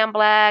say, okay, I'm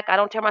black, I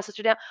don't tear my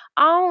sister down.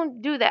 I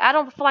don't do that. I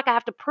don't feel like I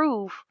have to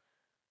prove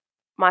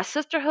my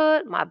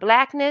sisterhood, my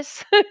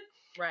blackness,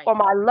 Right. or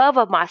my love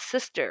of my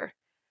sister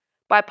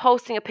by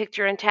posting a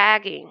picture and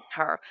tagging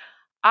her.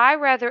 I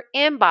rather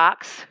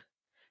inbox,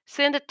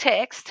 send a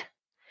text,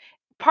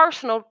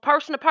 personal,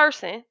 person to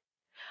person.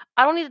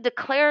 I don't need to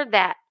declare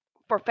that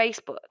for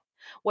Facebook.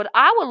 What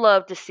I would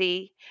love to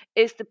see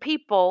is the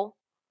people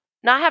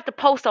not have to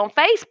post on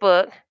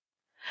Facebook,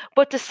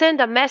 but to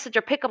send a message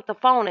or pick up the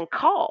phone and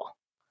call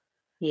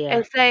Yeah.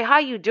 and say, "How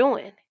you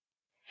doing?"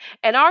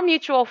 And our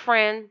mutual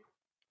friend,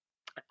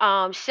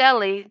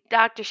 Shelly,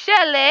 Dr.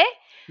 Shelly,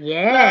 love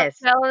Yes.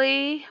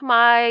 Shelly,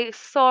 my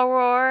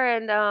soror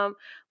and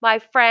my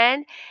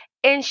friend,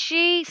 and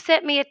she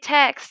sent me a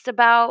text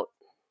about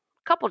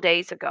a couple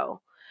days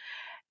ago.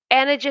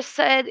 And it just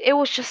said, it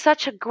was just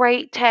such a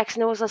great text.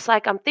 And it was just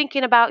like, "I'm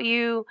thinking about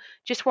you.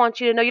 Just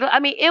want you to know you." I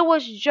mean, it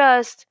was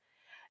just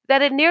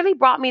that it nearly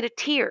brought me to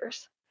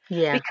tears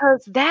Yeah.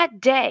 because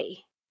that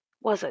day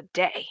was a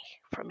day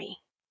for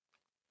me.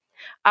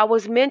 I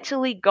was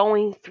mentally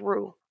going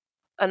through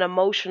an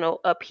emotional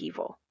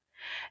upheaval.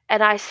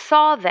 And I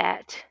saw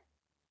that,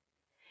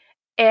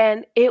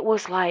 and it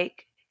was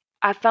like,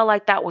 I felt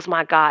like that was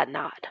my God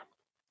nod.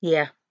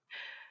 Yeah.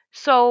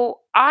 So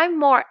I'm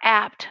more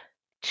apt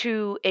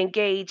to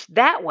engage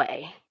that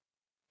way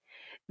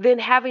than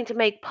having to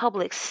make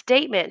public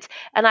statements.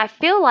 And I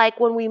feel like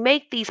when we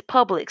make these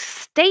public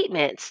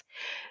statements,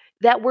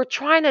 that we're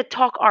trying to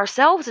talk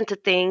ourselves into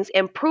things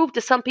and prove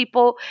to some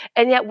people,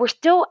 and yet we're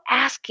still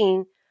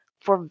asking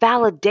for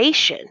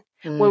validation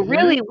when Mm-hmm.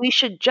 really we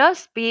should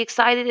just be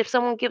excited if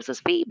someone gives us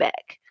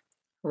feedback.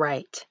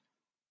 Right.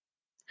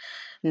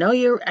 No,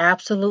 you're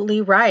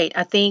absolutely right.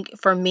 I think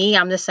for me,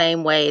 I'm the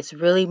same way. It's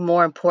really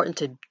more important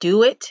to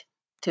do it,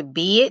 to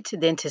be it,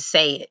 than to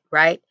say it,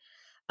 right?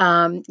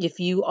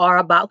 If you are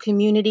about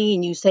community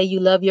and you say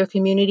you love your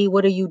community,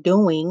 what are you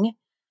doing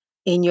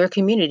in your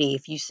community?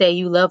 If you say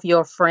you love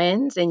your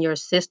friends and your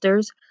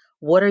sisters,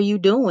 what are you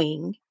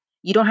doing?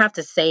 You don't have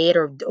to say it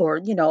or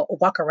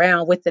walk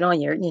around with it on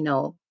your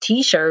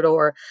t-shirt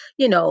or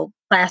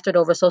plastered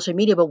over social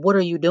media. But what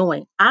are you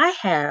doing? I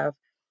have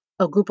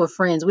a group of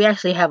friends. We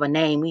actually have a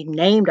name. We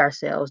named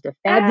ourselves the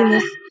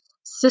Fabulous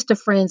Sister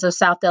Friends of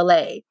South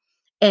LA.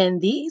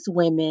 And these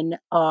women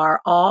are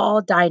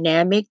all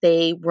dynamic.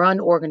 They run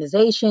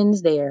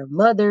organizations, they're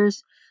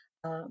mothers,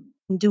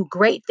 do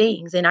great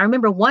things. And I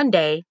remember one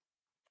day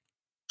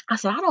I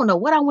said, I don't know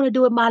what I want to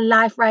do with my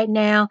life right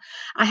now.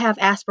 I have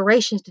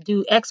aspirations to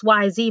do X,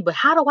 Y, Z, but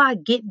how do I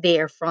get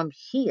there from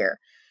here?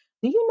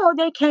 Do you know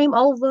they came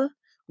over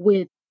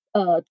with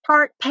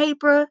tart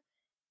paper,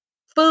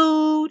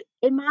 food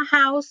in my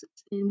house,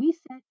 and we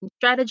sat and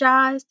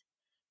strategized?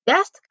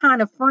 That's the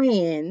kind of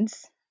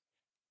friends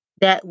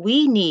that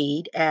we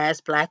need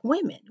as Black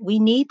women. We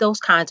need those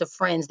kinds of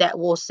friends that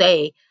will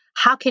say,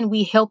 how can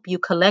we help you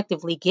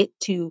collectively get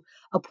to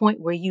a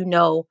point where you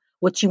know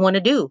what you want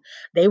to do?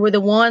 They were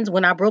the ones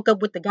when I broke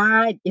up with the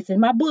guy, it's in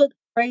my book,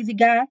 crazy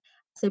guy. I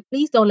said,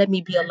 please don't let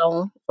me be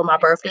alone for my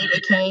birthday. They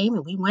came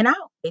and we went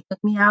out. They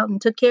took me out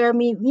and took care of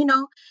me.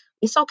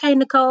 It's okay,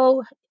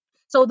 Nicole.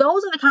 So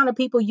those are the kind of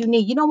people you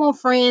need. You don't want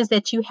friends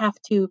that you have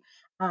to,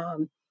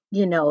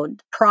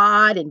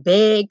 prod and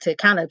beg to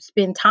kind of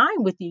spend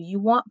time with you. You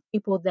want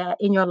people that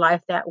in your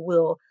life that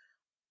will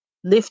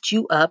lift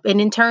you up. And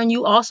in turn,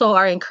 you also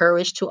are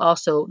encouraged to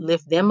also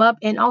lift them up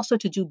and also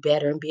to do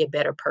better and be a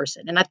better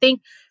person. And I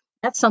think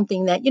that's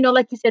something that,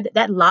 like you said,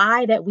 that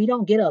lie that we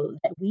don't get along.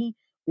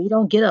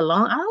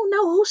 I don't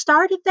know who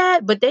started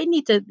that, but we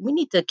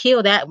need to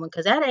kill that one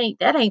because that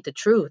ain't the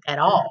truth at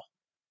all.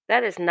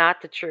 That is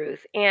not the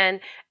truth. And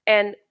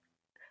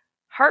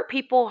hurt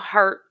people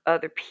hurt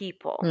other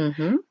people.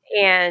 Mm-hmm.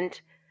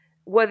 And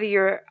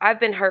whether I've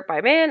been hurt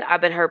by men,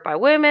 I've been hurt by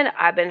women,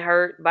 I've been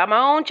hurt by my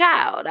own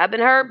child, I've been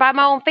hurt by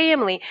my own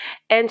family.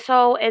 And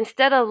so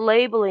instead of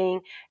labeling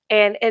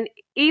and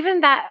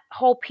even that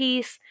whole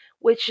piece,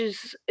 which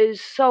is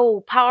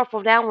so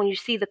powerful now when you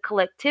see the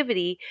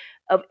collectivity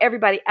of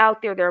everybody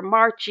out there, they're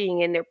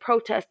marching and they're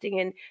protesting,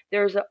 and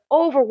there's an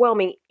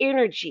overwhelming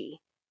energy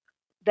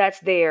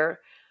that's there.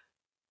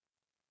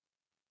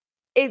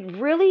 It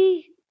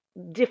really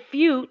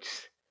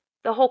diffutes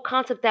the whole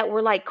concept that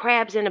we're like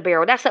crabs in a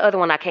barrel. That's the other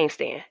one I can't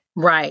stand.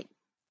 Right.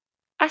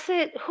 I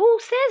said, "Who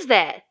says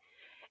that?"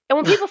 And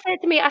when people say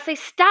it to me, I say,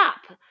 "Stop.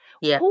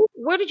 Yeah.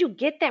 Where did you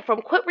get that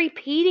from? Quit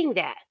repeating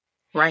that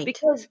Right.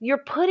 because you're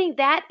putting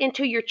that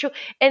into your children."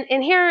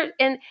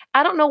 And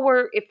I don't know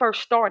where it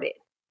first started,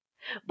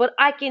 but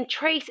I can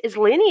trace its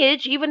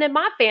lineage even in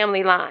my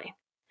family line. Yeah.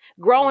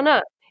 Growing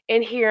up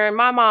and hearing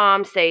my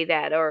mom say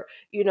that, or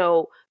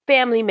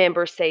family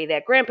members say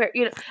that,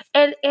 grandparents,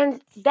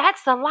 and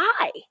that's a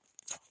lie.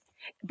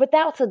 But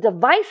that's a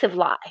divisive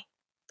lie.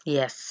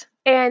 Yes.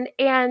 And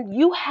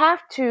you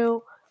have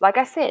to, like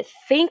I said,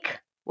 think.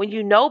 When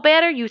you know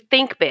better, you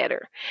think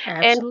better.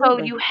 And so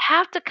Absolutely. you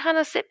have to kind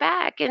of sit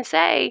back and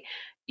say,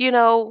 you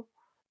know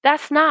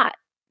that's not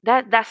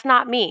that's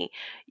not me.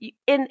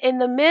 In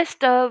the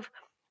midst of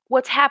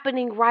what's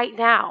happening right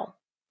now,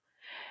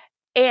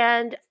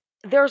 and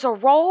there's a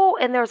role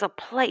and there's a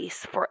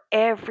place for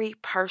every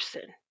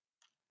person.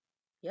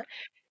 Yep.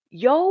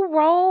 Your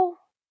role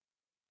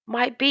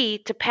might be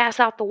to pass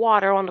out the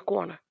water on the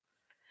corner,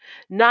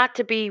 not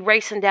to be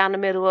racing down the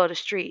middle of the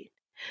street,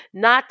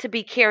 not to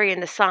be carrying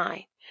the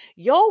sign.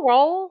 Your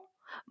role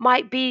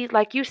might be,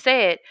 like you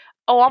said,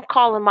 oh, I'm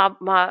calling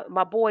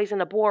my boys in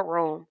the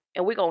boardroom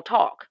and we're gonna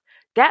talk.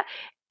 That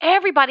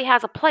everybody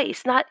has a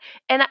place. Not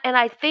and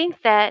I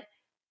think that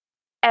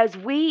as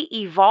we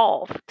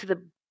evolve to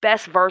the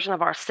best version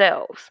of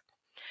ourselves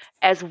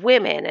as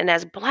women and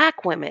as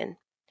black women,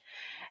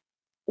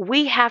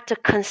 we have to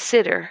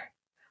consider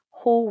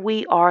who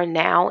we are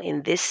now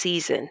in this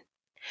season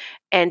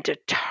and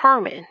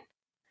determine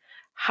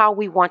how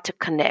we want to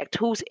connect,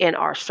 who's in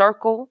our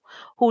circle,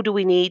 who do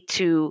we need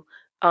to,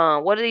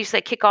 what did you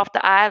say, kick off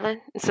the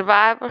island in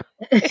Survivor?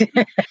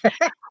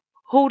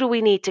 Who do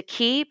we need to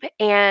keep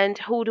and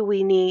who do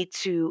we need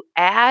to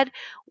add?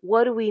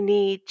 What do we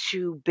need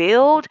to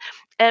build?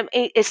 And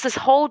it's this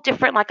whole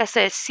different, like I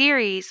said,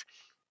 series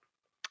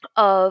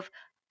of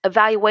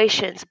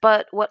evaluations.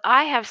 But what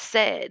I have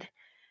said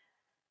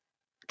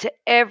to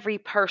every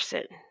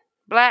person,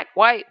 black,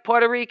 white,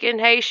 Puerto Rican,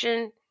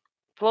 Haitian,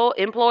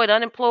 employed,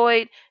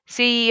 unemployed,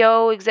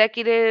 CEO,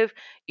 executive,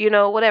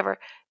 whatever,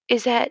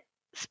 is that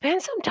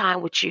spend some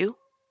time with you.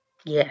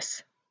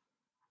 Yes.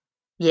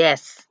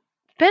 Yes.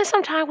 Spend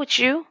some time with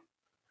you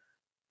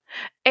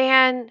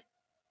and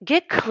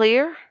get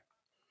clear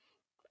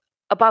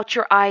about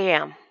your I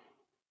am.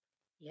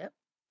 Yep.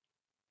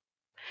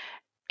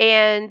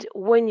 And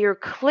when you're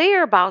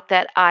clear about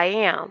that I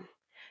am,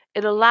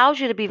 it allows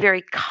you to be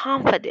very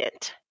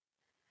confident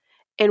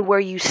in where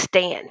you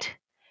stand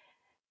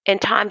in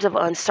times of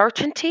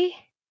uncertainty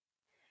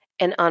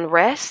and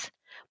unrest,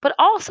 but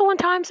also in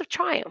times of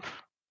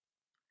triumph.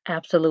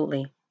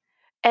 Absolutely.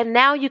 And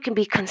now you can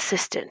be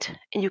consistent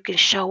and you can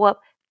show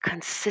up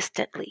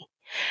consistently.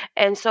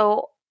 And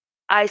so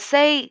I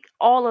say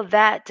all of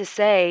that to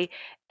say,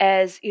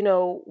 as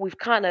we've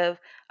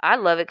I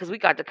love it because we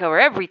got to cover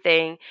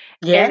everything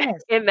in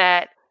Yes. in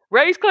that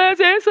race, class,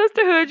 and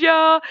sisterhood,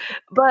 y'all.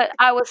 But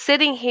I was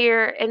sitting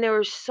here and there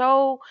was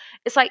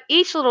it's like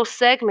each little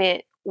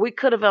segment we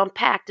could have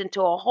unpacked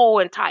into a whole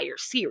entire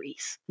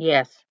series.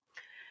 Yes.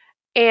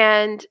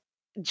 And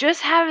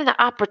just having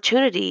the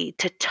opportunity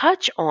to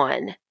touch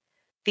on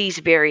these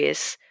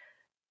various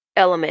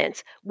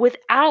elements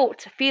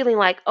without feeling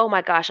like, oh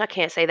my gosh, I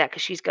can't say that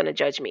because she's going to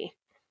judge me.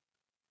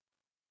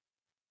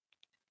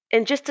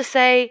 And just to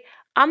say,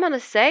 I'm going to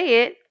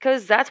say it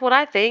because that's what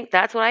I think,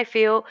 that's what I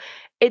feel.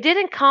 It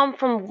didn't come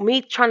from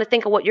me trying to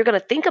think of what you're going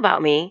to think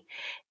about me.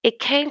 It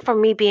came from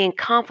me being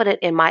confident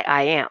in my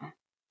I am.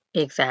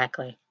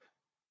 Exactly.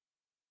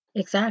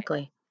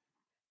 Exactly.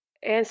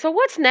 And so,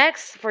 what's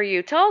next for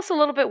you? Tell us a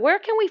little bit. Where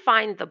can we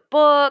find the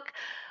book?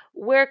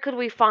 Where could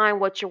we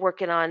find what you're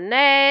working on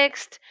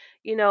next?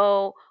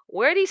 Where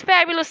are these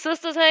fabulous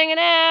sisters hanging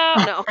out?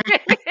 No.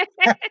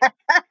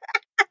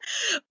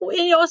 Well,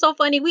 it's so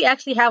funny. We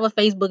actually have a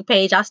Facebook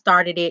page. I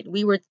started it.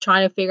 We were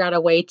trying to figure out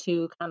a way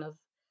to kind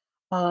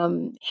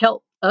of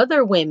help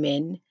other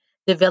women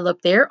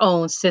develop their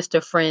own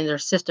sister friends or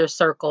sister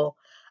circle.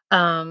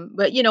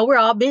 But we're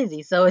all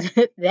busy, so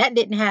that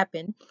didn't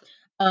happen.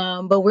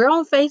 But we're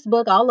on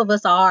Facebook. All of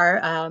us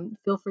are.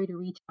 Feel free to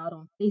reach out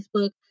on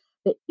Facebook.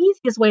 The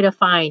easiest way to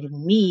find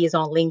me is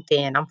on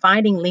LinkedIn. I'm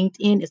finding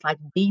LinkedIn is like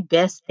the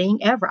best thing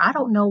ever. I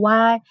don't know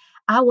why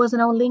I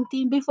wasn't on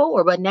LinkedIn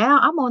before, but now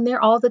I'm on there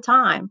all the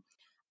time.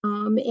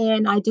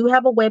 And I do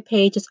have a web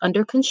page. It's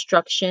under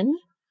construction.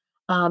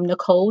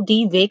 Nicole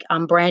D. Vick.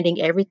 I'm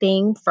branding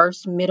everything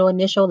first, middle,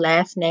 initial,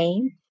 last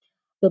name.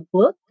 The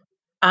book,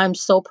 I'm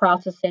so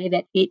proud to say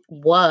that it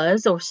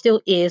was or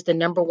still is the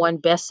number one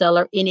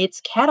bestseller in its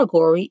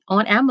category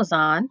on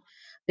Amazon.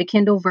 The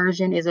Kindle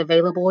version is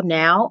available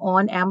now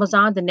on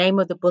Amazon. The name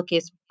of the book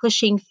is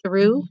Pushing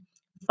Through,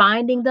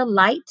 Finding the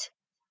Light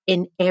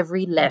in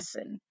Every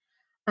Lesson.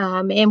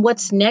 And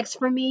what's next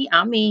for me?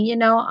 I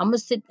mean, I'm gonna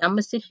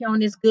sit here on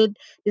this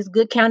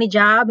good county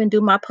job and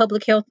do my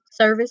public health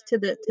service to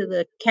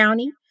the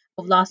county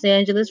of Los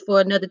Angeles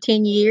for another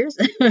 10 years.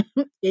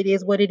 It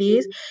is what it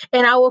is.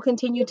 And I will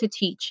continue to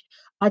teach.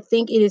 I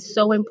think it is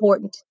so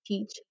important to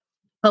teach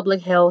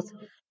public health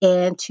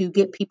and to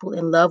get people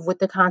in love with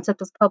the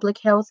concept of public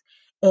health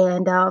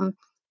and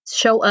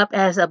show up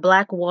as a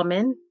Black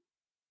woman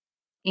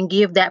and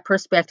give that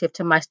perspective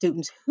to my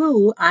students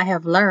who I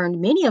have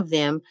learned, many of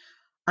them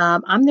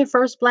I'm their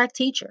first Black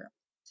teacher.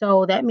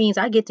 So that means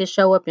I get to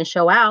show up and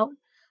show out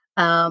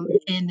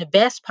in the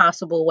best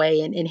possible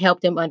way and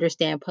help them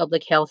understand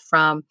public health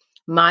from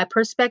my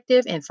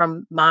perspective and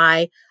from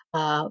my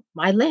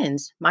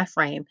lens, my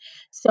frame.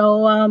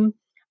 So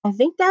I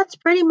think that's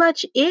pretty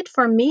much it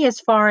for me as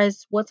far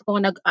as what's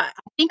going to. I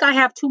think I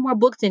have two more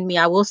books in me.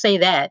 I will say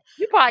that.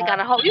 You probably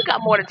got you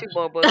got more than two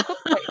more books.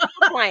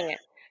 Quit playing.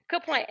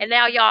 Quit playing. And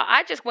now, y'all,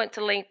 I just went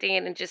to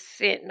LinkedIn and just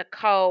sent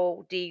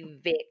Nicole D.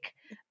 Vick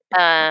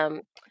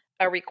um,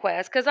 a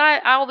request because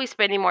I'll be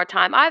spending more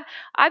time.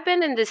 I've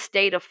been in this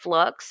state of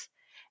flux,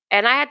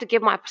 and I had to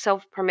give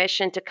myself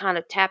permission to kind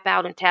of tap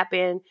out and tap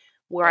in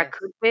where I Yes.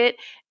 could fit.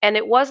 And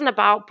it wasn't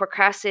about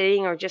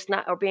procrastinating or just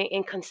not or being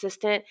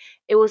inconsistent.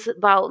 It was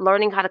about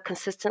learning how to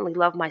consistently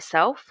love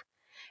myself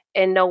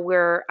and know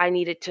where I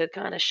needed to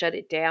kind of shut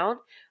it down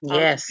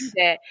to do Yes.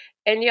 that.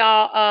 And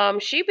y'all,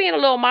 she being a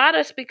little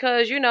modest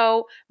because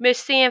Miss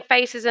Seeing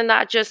Faces and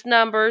Not Just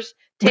Numbers,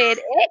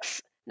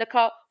 TEDx.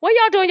 Nicole, when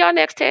y'all doing y'all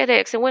next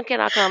TEDx, and when can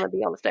I come and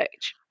be on the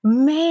stage?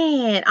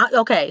 Man,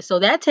 okay, so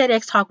that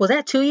TEDx talk was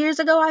that 2 years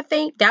ago, I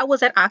think. That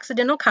was at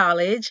Occidental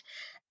College.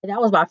 And that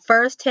was my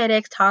first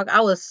TEDx talk.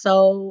 I was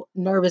so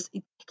nervous.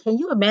 Can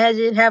you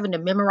imagine having to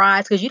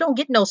memorize? Because you don't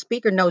get no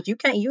speaker notes. You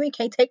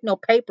can't take no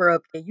paper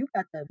up there. You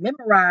got to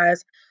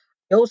memorize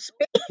your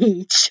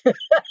speech.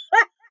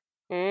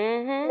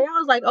 Mm-hmm. And I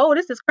was like, oh,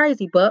 this is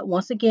crazy. But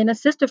once again, a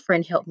sister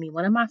friend helped me.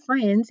 One of my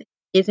friends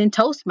is in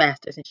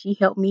Toastmasters, and she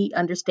helped me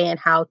understand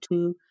how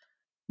to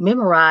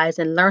memorize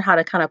and learn how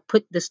to kind of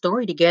put the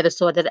story together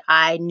so that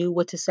I knew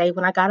what to say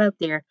when I got up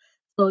there.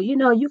 So,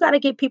 you got to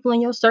get people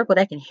in your circle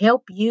that can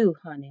help you,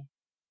 honey.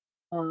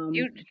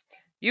 You Um,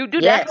 you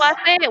do. That's yes. why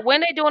I said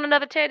when they doing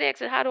another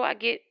TEDx, and how do I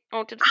get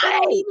onto the I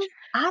don't even stage?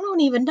 I don't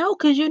even know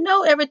because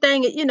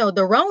everything,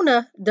 the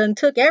Rona done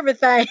took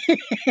everything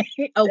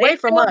They away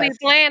from still be us.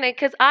 planning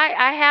because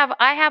I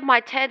have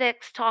my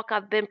TEDx talk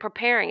I've been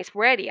preparing. It's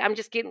ready. I'm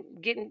just getting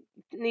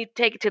need to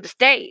take it to the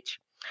stage.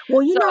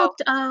 Well, So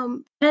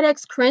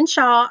TEDx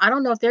Crenshaw, I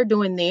don't know if they're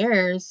doing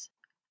theirs.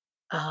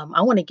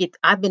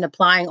 I've been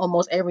applying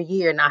almost every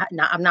year and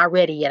I'm not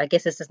ready yet. I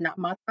guess this is not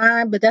my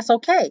time, but that's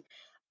okay.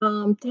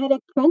 TEDx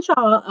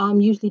Crenshaw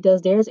usually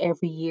does theirs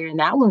every year, and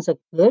that one's a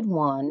good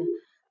one.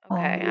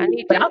 okay, I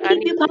need But to I'll I keep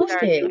need you to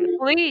start posted. doing it.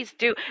 Please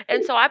do.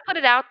 And so I put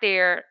it out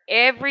there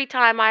every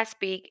time I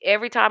speak,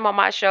 every time on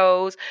my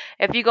shows.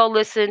 If you go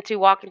listen to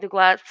Walking Through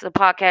Glass the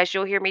podcast,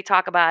 you'll hear me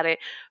talk about it.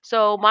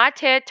 So my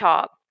TED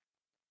Talk,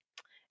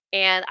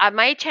 and I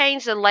may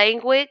change the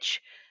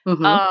language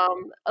Mm-hmm.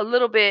 a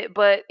little bit,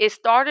 but it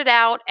started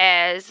out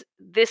as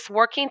this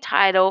working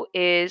title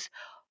is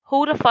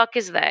 "Who the fuck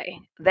is they?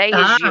 They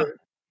is Ah, you."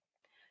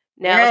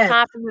 Now it's yes,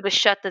 time for you to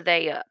shut the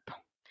they up.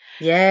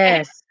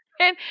 yes.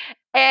 and,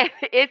 and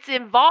it's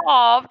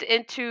involved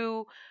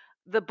into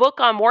the book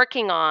I'm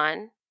working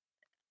on.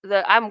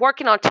 I'm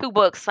working on two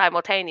books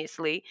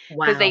simultaneously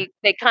because Wow.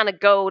 they kind of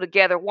go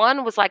together.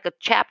 One was like a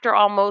chapter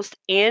almost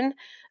in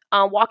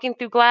Walking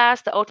Through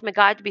Glass, the ultimate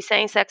guide to be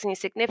sane, sexy, and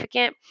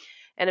significant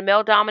in a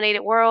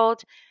male-dominated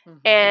world.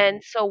 Mm-hmm.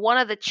 And so one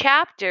of the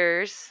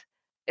chapters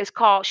is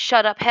called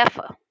 "Shut Up,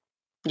 Heffa."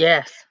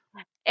 Yes.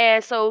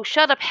 And so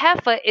 "Shut Up,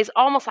 Heffa" is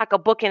almost like a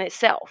book in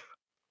itself.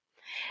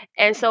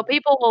 And so Mm.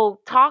 people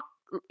will talk,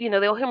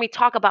 they'll hear me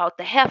talk about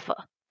the heifer.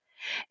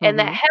 And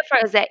that Mm-hmm.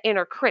 heifer is that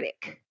inner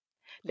critic,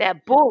 Yep.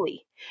 that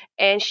bully.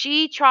 And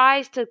she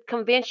tries to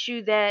convince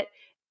you that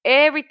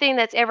everything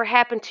that's ever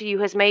happened to you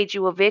has made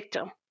you a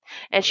victim.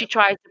 And she Yep.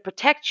 tries to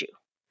protect you.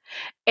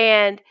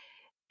 And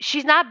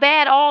she's not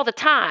bad all the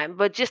time,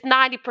 but just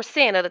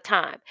 90% of the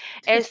time.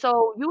 And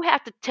so you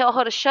have to tell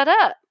her to shut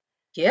up,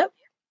 Yep.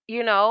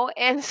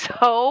 And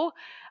so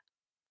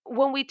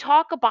when we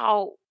talk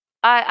about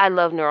I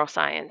love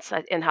neuroscience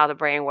and how the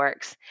brain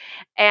works.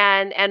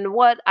 And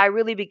what I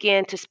really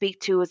began to speak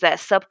to is that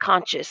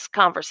subconscious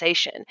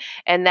conversation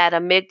and that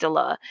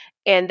amygdala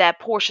and that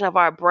portion of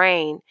our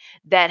brain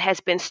that has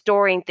been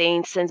storing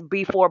things since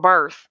before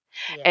birth.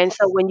 And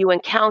so Yes. when you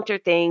encounter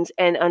things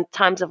and on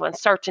times of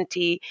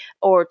uncertainty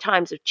or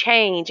times of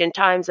change and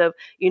times of,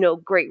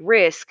 great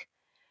risk,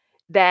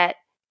 that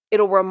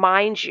it'll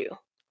remind you.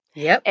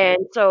 Yep. And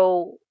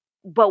so,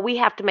 but we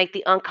have to make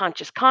the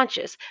unconscious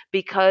conscious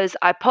because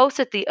I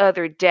posted the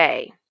other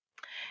day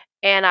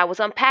and I was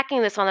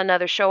unpacking this on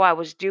another show I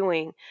was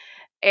doing.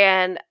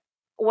 And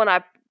when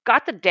I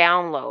got the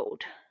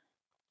download,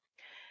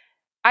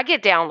 I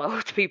get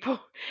downloads, people.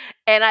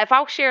 And if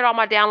I shared all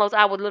my downloads,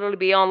 I would literally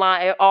be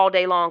online all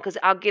day long because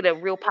I'll get a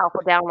real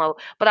powerful download.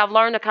 But I've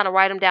learned to kind of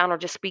write them down or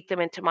just speak them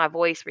into my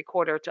voice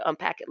recorder to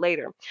unpack it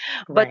later.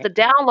 But Right. the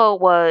download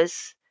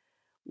was,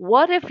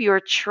 what if your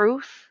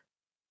truth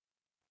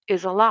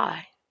is a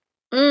lie?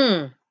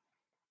 Mm.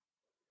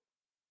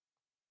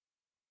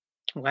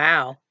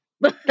 Wow.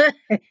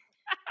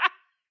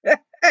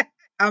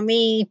 I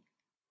mean,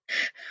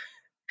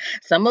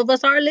 some of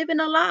us are living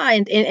a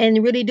lie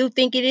and really do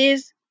think it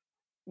is,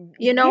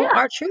 Yeah.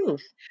 our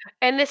truth.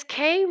 And this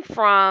came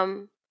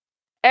from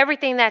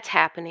everything that's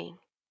happening.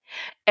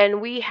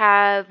 And we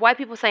have white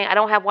people saying, I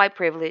don't have white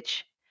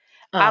privilege.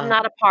 I'm Uh,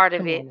 not a part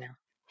of come it. on now.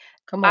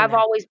 Come on I've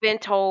now. always been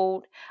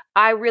told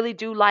I really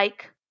do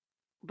like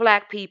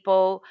black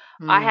people.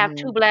 I have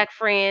two Mm-hmm. black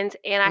friends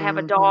and I have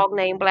a Mm-hmm. dog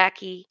named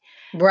Blackie.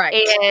 Right.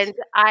 And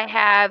I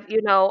have,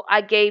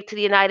 I gave to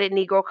the United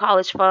Negro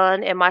College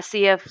Fund and my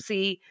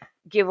CFC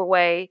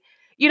giveaway.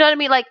 You know what I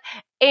mean? Like,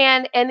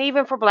 and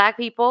even for black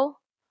people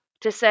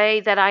to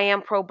say that I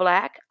am pro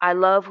black, I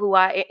love who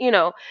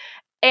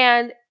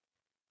and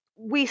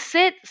we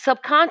sit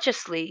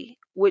subconsciously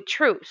with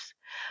truths.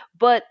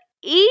 But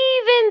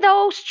even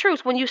those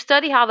truths, when you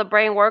study how the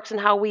brain works and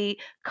how we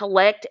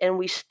collect and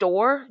we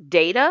store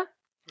data,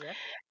 Yep.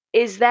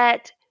 is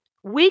that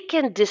we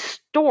can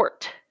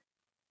distort.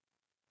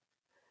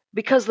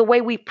 because the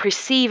way we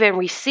perceive and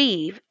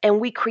receive, and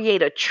we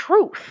create a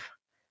truth.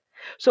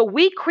 So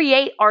we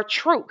create our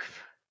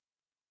truth.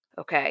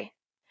 Okay.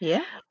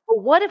 Yeah.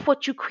 But what if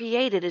what you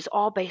created is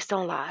all based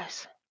on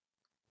lies?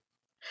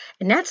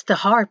 And that's the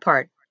hard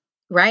part,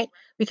 right?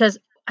 Because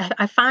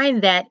I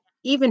find that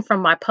even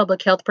from my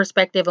public health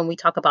perspective, when we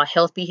talk about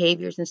health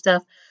behaviors and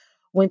stuff,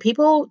 when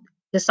people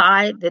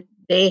decide that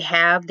they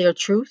have their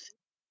truth,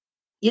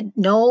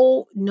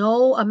 no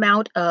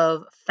amount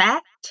of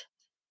fact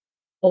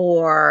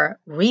or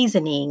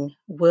reasoning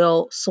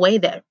will sway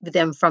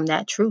them from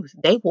that truth.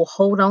 They will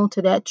hold on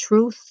to that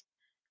truth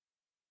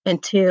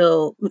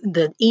until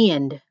the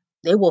end.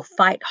 They will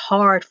fight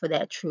hard for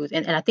that truth.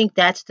 And I think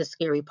that's the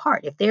scary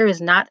part. If there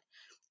is not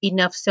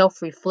enough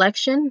self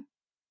reflection,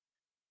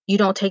 you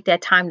don't take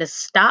that time to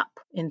stop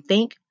and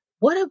think,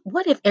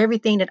 what if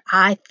everything that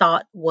I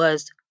thought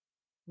was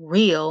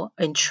real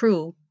and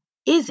true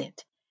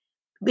isn't?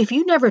 If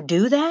you never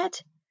do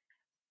that,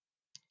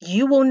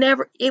 you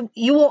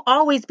will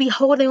always be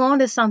holding on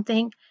to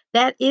something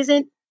that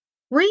isn't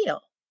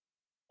real.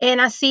 And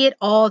I see it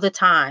all the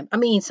time. I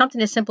mean, something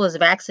as simple as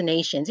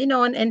vaccinations,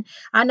 and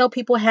I know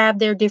people have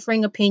their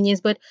differing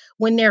opinions, but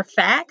when they're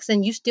facts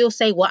and you still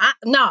say, well,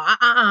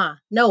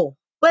 no.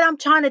 But I'm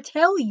trying to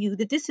tell you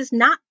that this is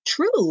not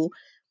true.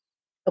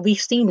 We've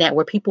seen that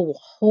where people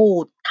will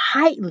hold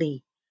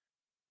tightly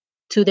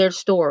to their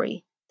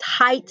story.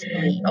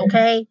 Tightly,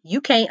 okay?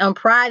 You can't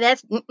unpry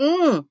that.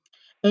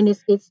 And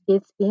it's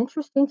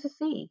interesting to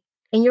see.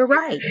 And you're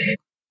right.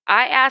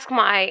 I asked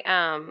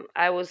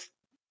I was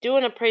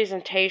doing a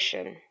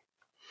presentation,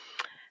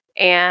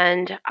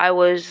 and I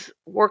was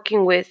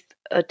working with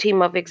a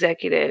team of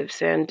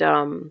executives, and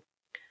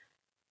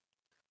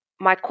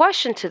my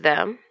question to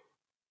them,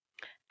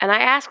 and I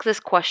asked this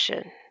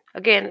question.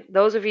 Again,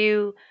 those of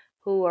you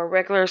who are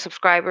regular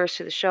subscribers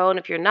to the show, and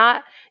if you're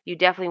not, you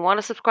definitely want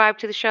to subscribe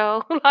to the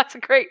show. Lots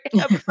of great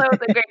episodes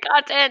and great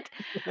content.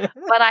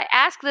 But I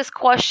ask this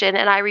question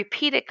and I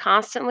repeat it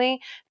constantly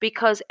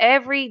because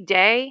every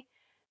day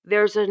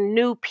there's a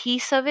new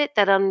piece of it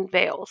that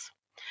unveils.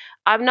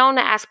 I'm known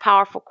to ask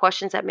powerful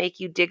questions that make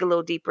you dig a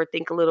little deeper,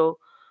 think a little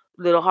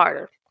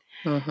harder.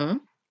 Mm-hmm.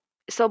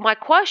 So my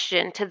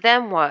question to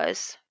them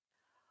was,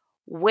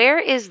 where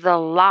is the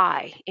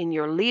lie in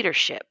your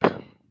leadership?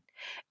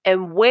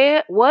 And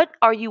what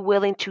are you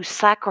willing to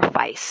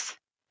sacrifice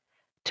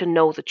to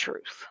know the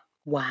truth?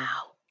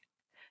 Wow.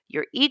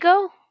 Your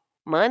ego,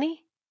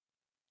 money,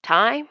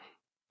 time,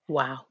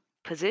 Wow.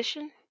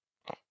 position?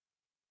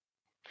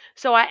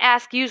 So I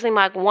ask usually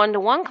my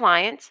one-to-one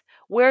clients,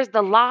 where's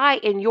the lie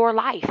in your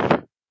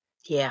life?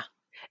 Yeah.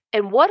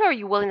 And what are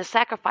you willing to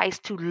sacrifice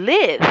to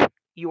live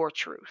your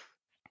truth?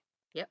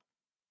 Yep.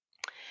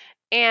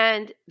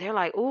 And they're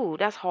like, ooh,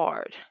 that's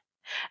hard.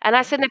 And I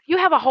Yeah. said, if you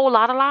have a whole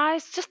lot of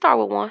lies, just start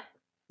with one.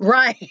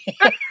 Right.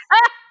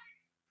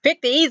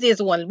 Pick the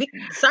easiest one.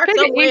 Start Pick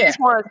the somewhere. easiest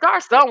one.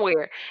 Start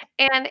somewhere.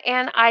 And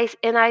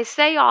I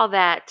say all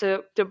that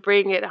to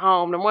bring it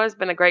home. And what's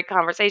been a great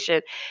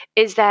conversation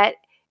is that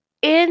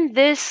in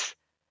this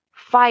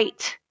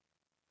fight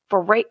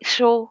for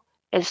racial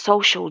and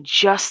social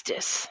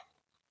justice,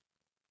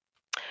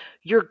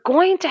 you're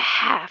going to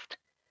have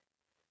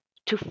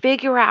to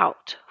figure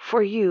out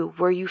for you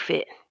where you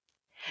fit.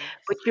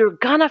 But Yes. you're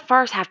gonna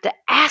first have to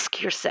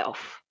ask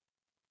yourself,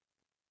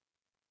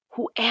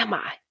 who am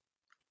I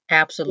in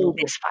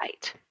Absolutely. this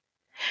fight?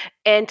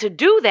 And to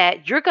do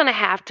that, you're gonna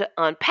have to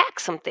unpack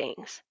some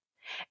things.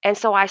 And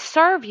so I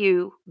serve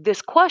you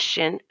this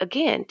question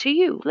again to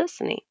you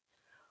listening.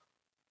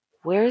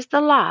 Where's the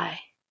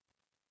lie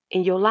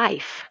in your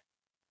life?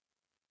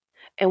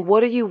 And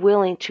what are you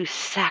willing to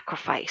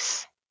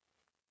sacrifice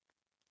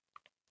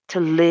to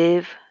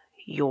live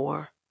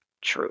your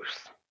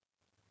truth?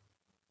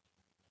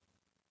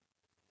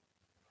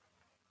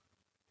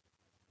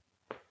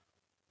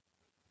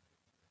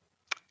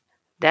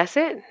 That's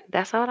it.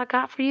 That's all I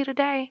got for you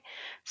today.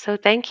 So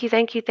thank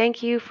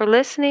you for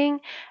listening.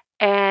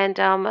 And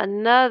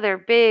another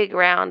big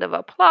round of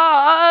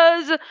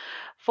applause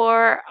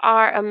for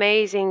our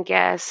amazing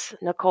guest,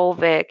 Nicole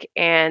Vick.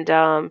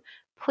 And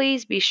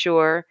please be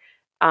sure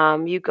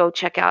you go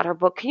check out her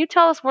book. Can you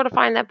tell us where to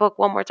find that book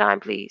one more time,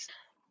 please?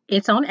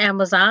 It's on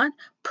Amazon,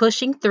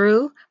 Pushing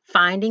Through,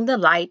 Finding the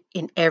Light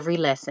in Every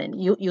Lesson.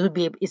 You'll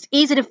be it's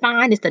easy to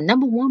find. It's the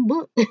number one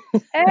book.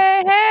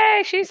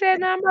 Hey, she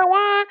said number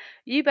one.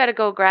 You better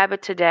go grab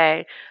it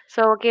today.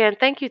 So, again,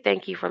 thank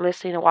you for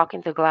listening to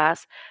Walking Through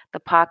Glass,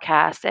 the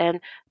podcast. And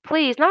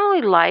please not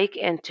only like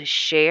and to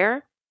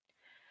share,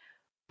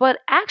 but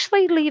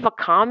actually leave a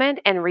comment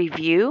and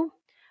review,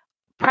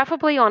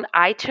 preferably on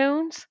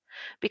iTunes,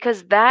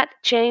 because that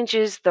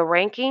changes the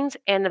rankings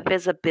and the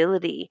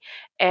visibility.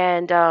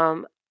 And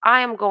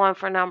I am going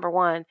for number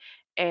one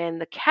in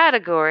the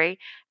category,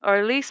 or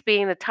at least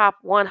being the top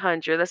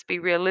 100. Let's be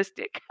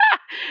realistic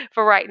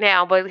for right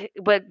now,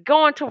 but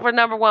going to for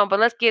number one.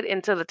 But let's get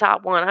into the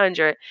top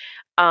 100.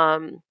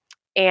 And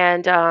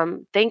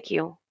thank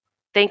you,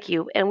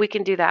 and we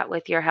can do that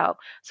with your help.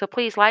 So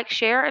please like,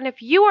 share, and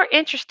if you are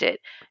interested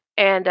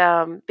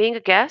in being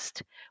a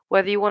guest,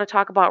 whether you want to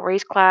talk about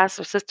race, class,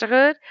 or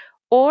sisterhood,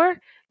 or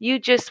you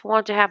just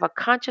want to have a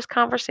conscious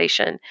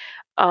conversation,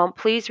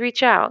 please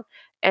reach out.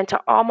 And to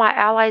all my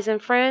allies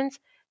and friends,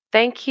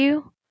 thank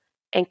you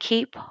and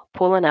keep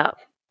pulling up.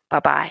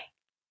 Bye-bye.